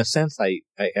in a sense, I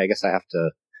guess I have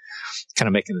to kind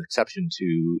of make an exception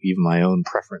to even my own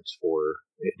preference for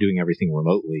doing everything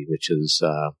remotely, which is,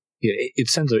 it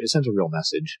sends a real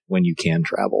message when you can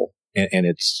travel, and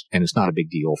it's not a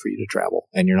big deal for you to travel,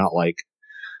 and you're not like,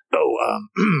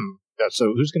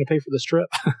 so who's going to pay for this trip?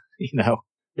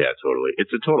 Yeah, totally.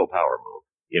 It's a total power move,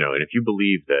 and if you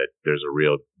believe that there's a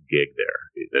real gig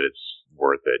there, that it's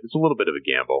worth it, it's a little bit of a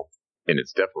gamble, and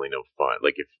it's definitely no fun.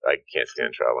 Like, if I can't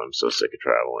stand travel, I'm so sick of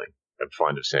traveling. I'm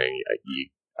fond of saying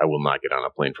I will not get on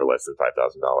a plane for less than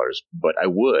 $5,000, but I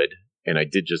would. And I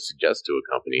did just suggest to a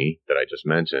company that I just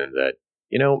mentioned that,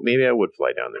 maybe I would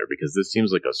fly down there because this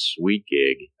seems like a sweet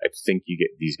gig. I think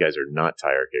these guys are not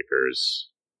tire kickers,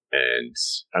 and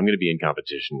I'm going to be in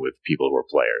competition with people who are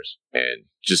players, and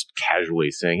just casually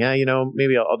saying,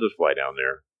 maybe I'll just fly down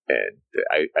there. And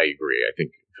I agree. I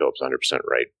think Philip's 100%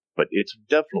 right, but it's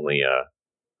definitely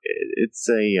it's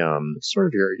sort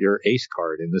of your ace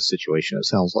card in this situation. It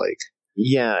sounds like.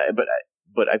 Yeah, but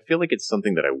but I feel like it's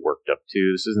something that I worked up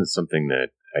to. This isn't something that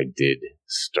I did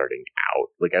starting out.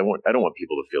 Like I don't want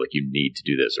people to feel like you need to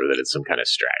do this or that it's some kind of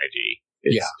strategy.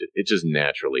 It just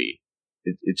naturally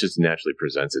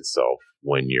presents itself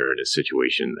when you're in a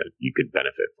situation that you could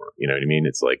benefit from. You know what I mean?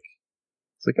 It's like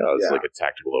a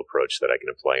tactical approach that I can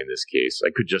apply in this case.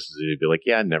 I could just as easily be like,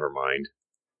 yeah, never mind,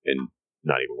 and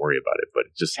not even worry about it. But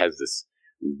it just has this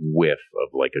whiff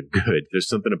of like there's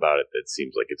something about it that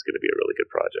seems like it's going to be a really good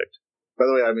project. By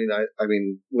the way, I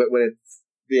mean, when it's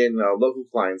been local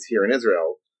clients here in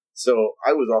Israel, so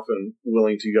I was often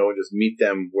willing to go and just meet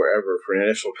them wherever for an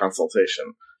initial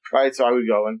consultation, right? So I would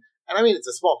go and I mean, it's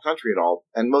a small country and all,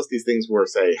 and most of these things were,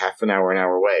 say, half an hour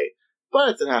away, but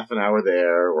it's a half an hour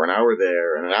there, or an hour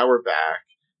there, and an hour back,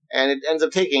 and it ends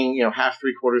up taking, half,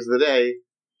 3/4 of the day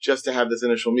just to have this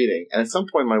initial meeting. And at some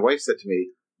point, my wife said to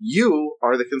me, "You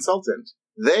are the consultant.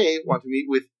 They want to meet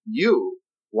with you.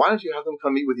 Why don't you have them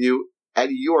come meet with you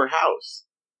at your house?"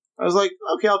 I was like,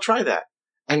 okay, I'll try that.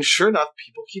 And sure enough,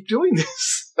 people keep doing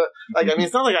this.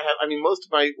 It's not like most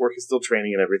of my work is still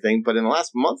training and everything, but in the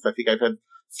last month, I think I've had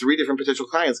 3 different potential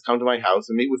clients come to my house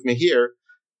and meet with me here.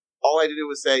 All I had to do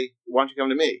was say, "Why don't you come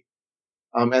to me?"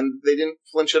 And they didn't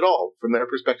flinch at all. From their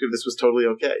perspective, this was totally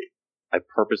okay. I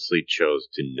purposely chose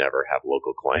to never have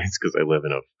local clients because I live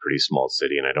in a pretty small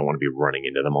city and I don't want to be running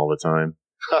into them all the time.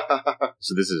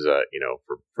 So this is,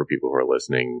 for people who are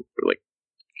listening, like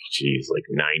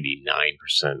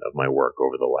 99% of my work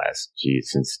over the last,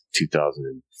 since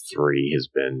 2003 has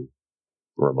been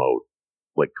remote,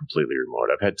 like completely remote.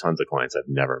 I've had tons of clients I've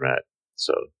never met,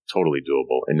 so totally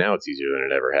doable. And now it's easier than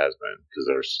it ever has been because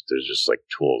there's just like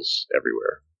tools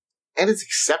everywhere. And it's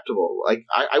acceptable. Like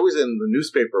I was in the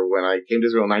newspaper when I came to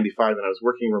Israel in 95 and I was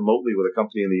working remotely with a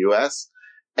company in the US,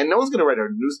 and no one's going to write a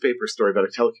newspaper story about a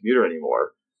telecommuter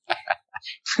anymore.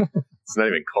 It's not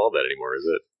even called that anymore, is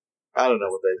it? I don't know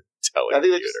what they... Telecommuter. I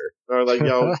think they just are like,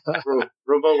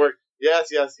 remote work. Yes,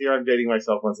 here I'm dating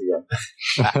myself once again.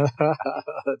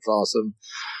 That's awesome.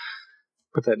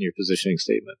 Put that in your positioning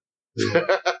statement.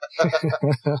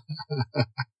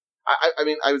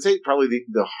 I would say probably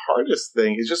the hardest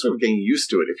thing is just sort of getting used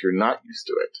to it if you're not used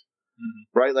to it.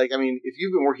 Mm-hmm. Right? If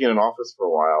you've been working in an office for a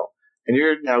while and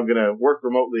you're now going to work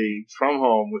remotely from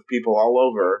home with people all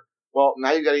over, well,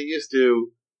 now you've got to get used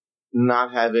to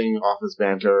not having office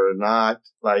banter, not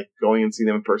like going and seeing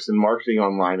them in person, marketing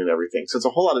online and everything. So it's a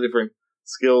whole lot of different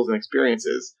skills and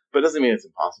experiences, but it doesn't mean it's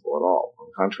impossible at all. On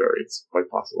the contrary, it's quite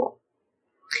possible.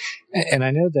 And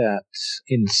I know that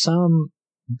in some,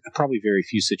 probably very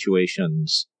few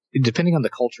situations, depending on the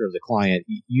culture of the client,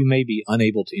 you may be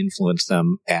unable to influence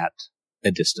them at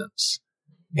a distance.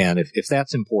 And if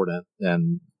that's important,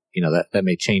 then, that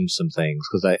may change some things.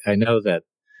 Because I know that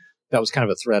was kind of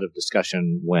a thread of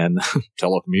discussion when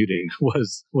telecommuting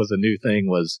was a new thing,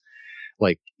 was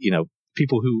like,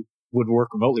 people who would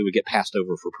work remotely would get passed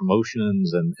over for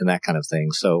promotions and that kind of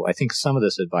thing. So I think some of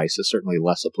this advice is certainly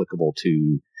less applicable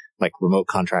to like remote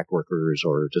contract workers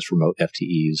or just remote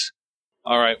FTEs.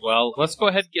 All right. Well, let's go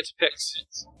ahead and get to picks.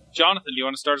 Jonathan, do you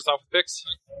want to start us off with picks?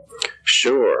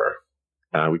 Sure.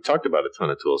 We talked about a ton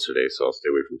of tools today, so I'll stay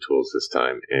away from tools this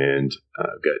time. And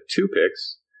I've got 2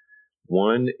 picks.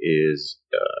 One is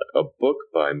a book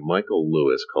by Michael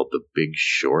Lewis called The Big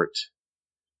Short,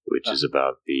 which is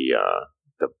about the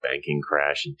banking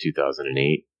crash in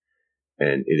 2008.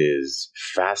 And it is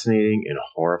fascinating and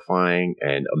horrifying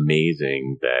and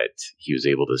amazing that he was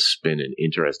able to spin an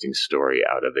interesting story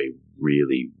out of a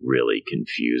really, really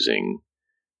confusing,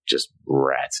 just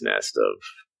rat's nest of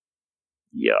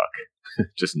yuck,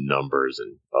 just numbers,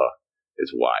 and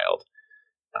it's wild.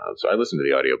 So I listened to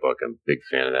the audiobook. I'm a big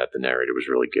fan of that. The narrator was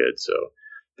really good. So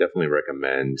definitely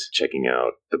recommend checking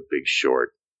out The Big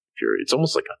Short. It's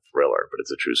almost like a thriller, but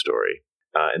it's a true story.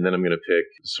 And then I'm going to pick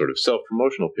sort of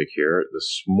self-promotional pick here.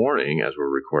 This morning, as we're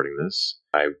recording this,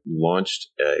 I launched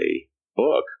a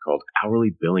book called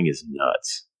Hourly Billing is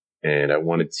Nuts. And I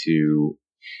wanted to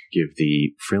give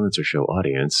the Freelancer Show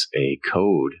audience a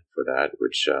code for that.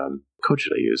 Which code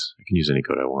should I use? I can use any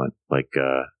code I want, like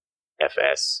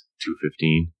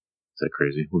FS215. Is that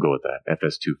crazy? We'll go with that.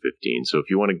 FS215. So if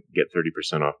you want to get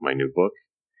 30% off my new book,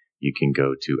 you can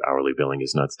go to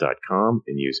hourlybillingisnuts.com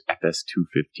and use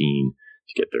FS215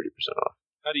 to get 30% off.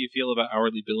 How do you feel about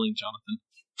hourly billing, Jonathan?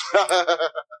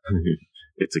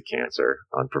 It's a cancer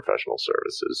on professional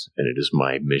services, and it is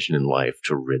my mission in life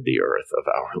to rid the earth of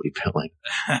hourly billing.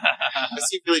 I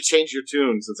see you really changed your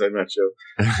tune since I met you.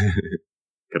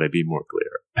 Could I be more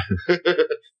clear?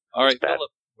 All right,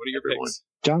 Philip, what are your picks?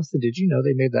 Jonathan, did you know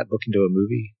they made that book into a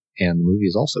movie? And the movie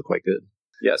is also quite good.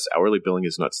 Yes, Hourly Billing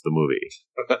is Nuts, the movie.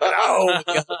 No!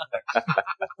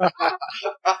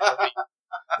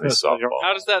 Nice softball.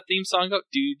 How does that theme song go?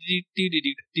 Do do do do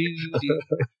do do do.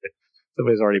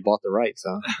 Somebody's already bought the rights,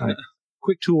 huh? All right.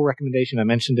 Quick tool recommendation. I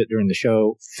mentioned it during the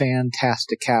show.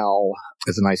 Fantastical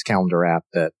is a nice calendar app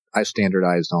that I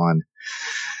standardized on.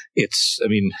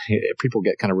 People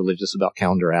get kind of religious about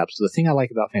calendar apps. The thing I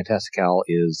like about Fantastical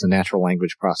is the natural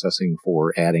language processing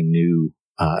for adding new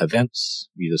events.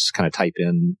 You just kind of type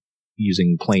in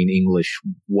using plain English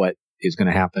what is going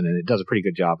to happen, and it does a pretty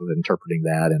good job of interpreting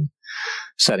that and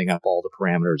setting up all the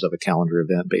parameters of a calendar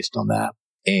event based on that.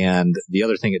 And the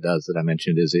other thing it does that I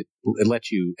mentioned is it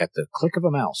lets you, at the click of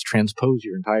a mouse, transpose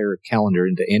your entire calendar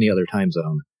into any other time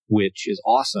zone, which is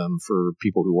awesome for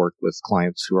people who work with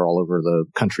clients who are all over the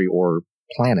country or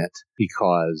planet,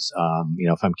 because,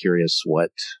 if I'm curious what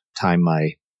time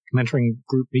my mentoring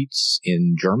group meets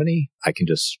in Germany, I can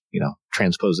just,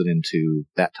 transpose it into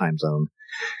that time zone.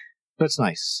 That's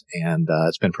nice. And,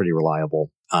 it's been pretty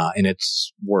reliable. And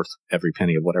it's worth every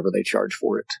penny of whatever they charge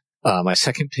for it. My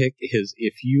second pick is,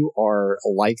 if you are,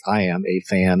 like I am, a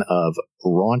fan of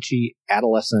raunchy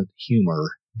adolescent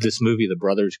humor, this movie, The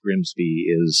Brothers Grimsby,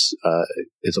 is a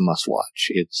must watch.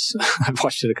 I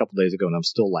watched it a couple days ago and I'm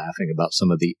still laughing about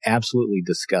some of the absolutely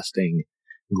disgusting,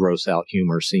 gross out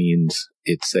humor scenes.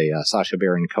 It's a Sacha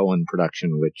Baron Cohen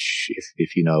production, which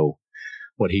if you know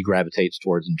what he gravitates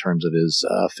towards in terms of his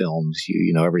films,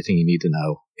 you know everything you need to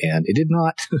know. And it did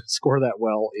not score that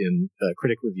well in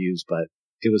critic reviews, but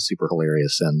it was super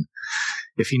hilarious. And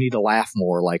if you need to laugh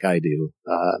more like I do,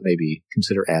 maybe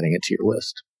consider adding it to your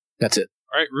list. That's it.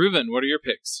 All right, Reuven, what are your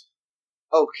picks?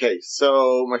 Okay,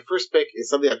 so my first pick is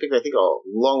something I picked, I think, a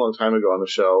long time ago on the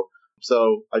show.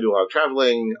 So I do a lot of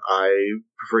traveling. I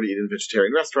prefer to eat in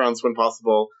vegetarian restaurants when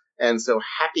possible. And so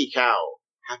Happy Cow,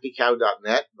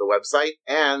 happycow.net, the website,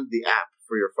 and the app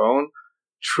for your phone,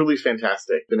 truly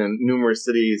fantastic. Been in numerous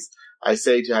cities. I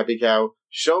say to Happy Cow,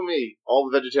 show me all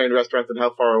the vegetarian restaurants and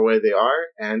how far away they are,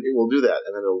 and it will do that.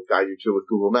 And then it'll guide you to it with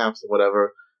Google Maps or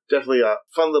whatever. Definitely a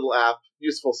fun little app,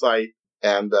 useful site,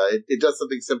 and it does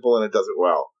something simple and it does it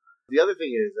well. The other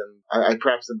thing is, and I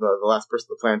perhaps am the last person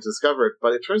on the planet to discover it,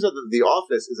 but it turns out that The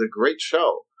Office is a great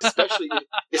show,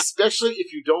 especially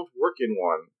if you don't work in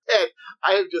one. And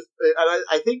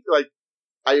I think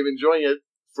I am enjoying it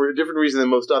for a different reason than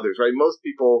most others, right? Most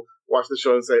people watch the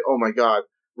show and say, oh my God,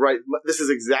 right, this is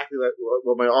exactly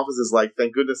what my office is like.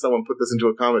 Thank goodness someone put this into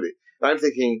a comedy. And I'm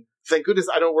thinking, thank goodness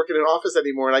I don't work in an office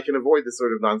anymore and I can avoid this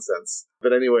sort of nonsense.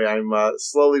 But anyway, I'm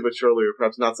slowly but surely, or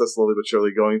perhaps not so slowly but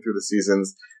surely, going through the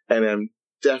seasons, and I'm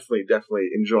definitely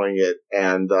enjoying it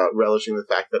and relishing the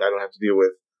fact that I don't have to deal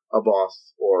with a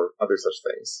boss or other such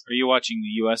things. Are you watching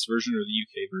the US version or the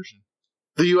UK version?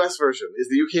 The US version. Is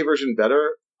the UK version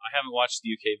better? I haven't watched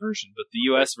the UK version, but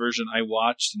the US version I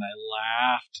watched and I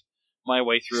laughed my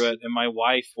way through it. And my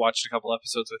wife watched a couple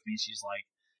episodes with me. She's like,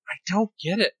 I don't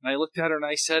get it. And I looked at her and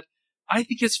I said, I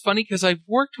think it's funny because I've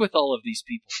worked with all of these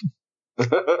people.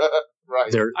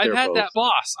 Right. I've had that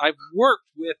boss. I've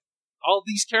worked with all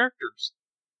these characters.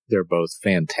 They're both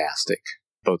fantastic,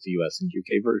 both the US and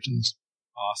UK versions.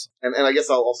 Awesome. And I guess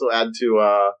I'll also add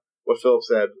to what Philip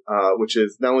said, which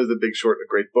is not only is The Big Short a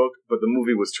great book, but the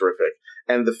movie was terrific.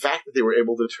 And the fact that they were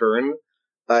able to turn,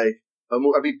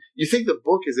 you think the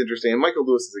book is interesting, and Michael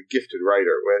Lewis is a gifted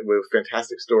writer with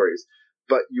fantastic stories,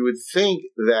 but you would think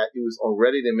that it was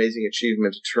already an amazing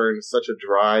achievement to turn such a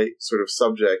dry sort of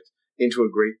subject into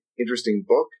a great, interesting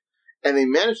book. And they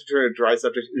managed to turn a dry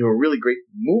subject into a really great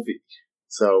movie.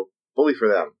 So, bully for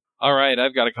them. All right,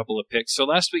 I've got a couple of picks. So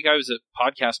last week I was at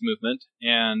Podcast Movement,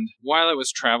 and while I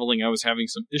was traveling, I was having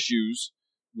some issues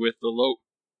with the low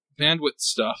bandwidth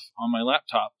stuff on my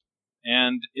laptop.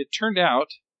 And it turned out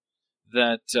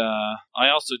that I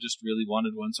also just really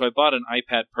wanted one. So I bought an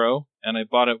iPad Pro, and I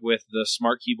bought it with the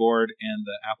Smart Keyboard and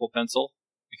the Apple Pencil,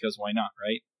 because why not,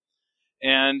 right?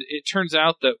 And it turns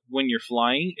out that when you're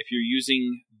flying, if you're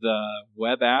using the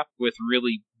web app with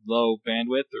really low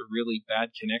bandwidth or really bad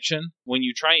connection, when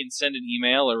you try and send an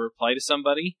email or reply to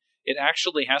somebody, it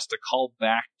actually has to call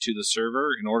back to the server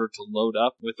in order to load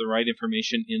up with the right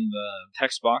information in the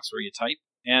text box where you type.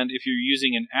 And if you're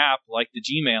using an app like the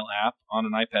Gmail app on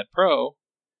an iPad Pro,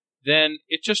 then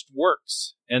it just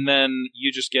works. And then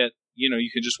you just get, you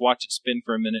can just watch it spin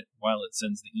for a minute while it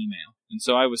sends the email. And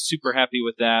so I was super happy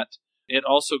with that. It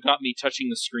also got me touching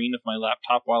the screen of my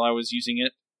laptop while I was using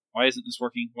it. Why isn't this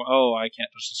working? Oh, I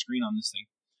can't touch the screen on this thing.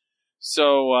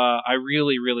 So I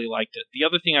really, really liked it. The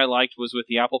other thing I liked was with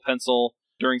the Apple Pencil,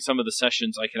 during some of the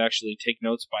sessions, I could actually take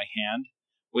notes by hand,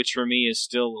 which for me is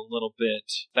still a little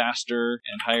bit faster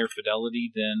and higher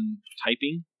fidelity than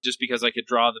typing, just because I could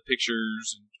draw the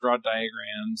pictures and draw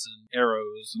diagrams and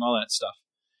arrows and all that stuff.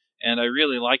 And I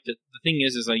really liked it. The thing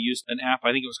is I used an app,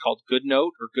 I think it was called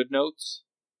GoodNote or GoodNotes.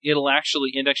 It'll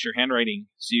actually index your handwriting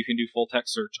so you can do full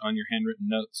text search on your handwritten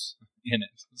notes in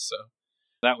it. So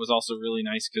that was also really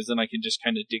nice because then I can just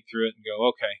kind of dig through it and go,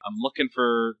 okay, I'm looking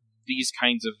for these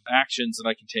kinds of actions that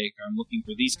I can take. I'm looking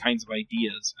for these kinds of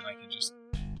ideas, and I can just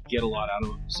get a lot out of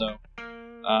them. So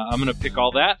I'm going to pick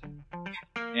all that,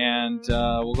 and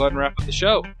we'll go ahead and wrap up the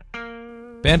show.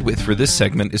 Bandwidth for this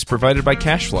segment is provided by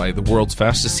CacheFly, the world's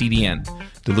fastest CDN.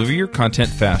 Deliver your content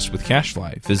fast with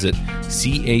CacheFly. Visit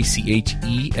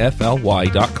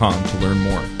CACHEFLY.com to learn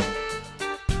more.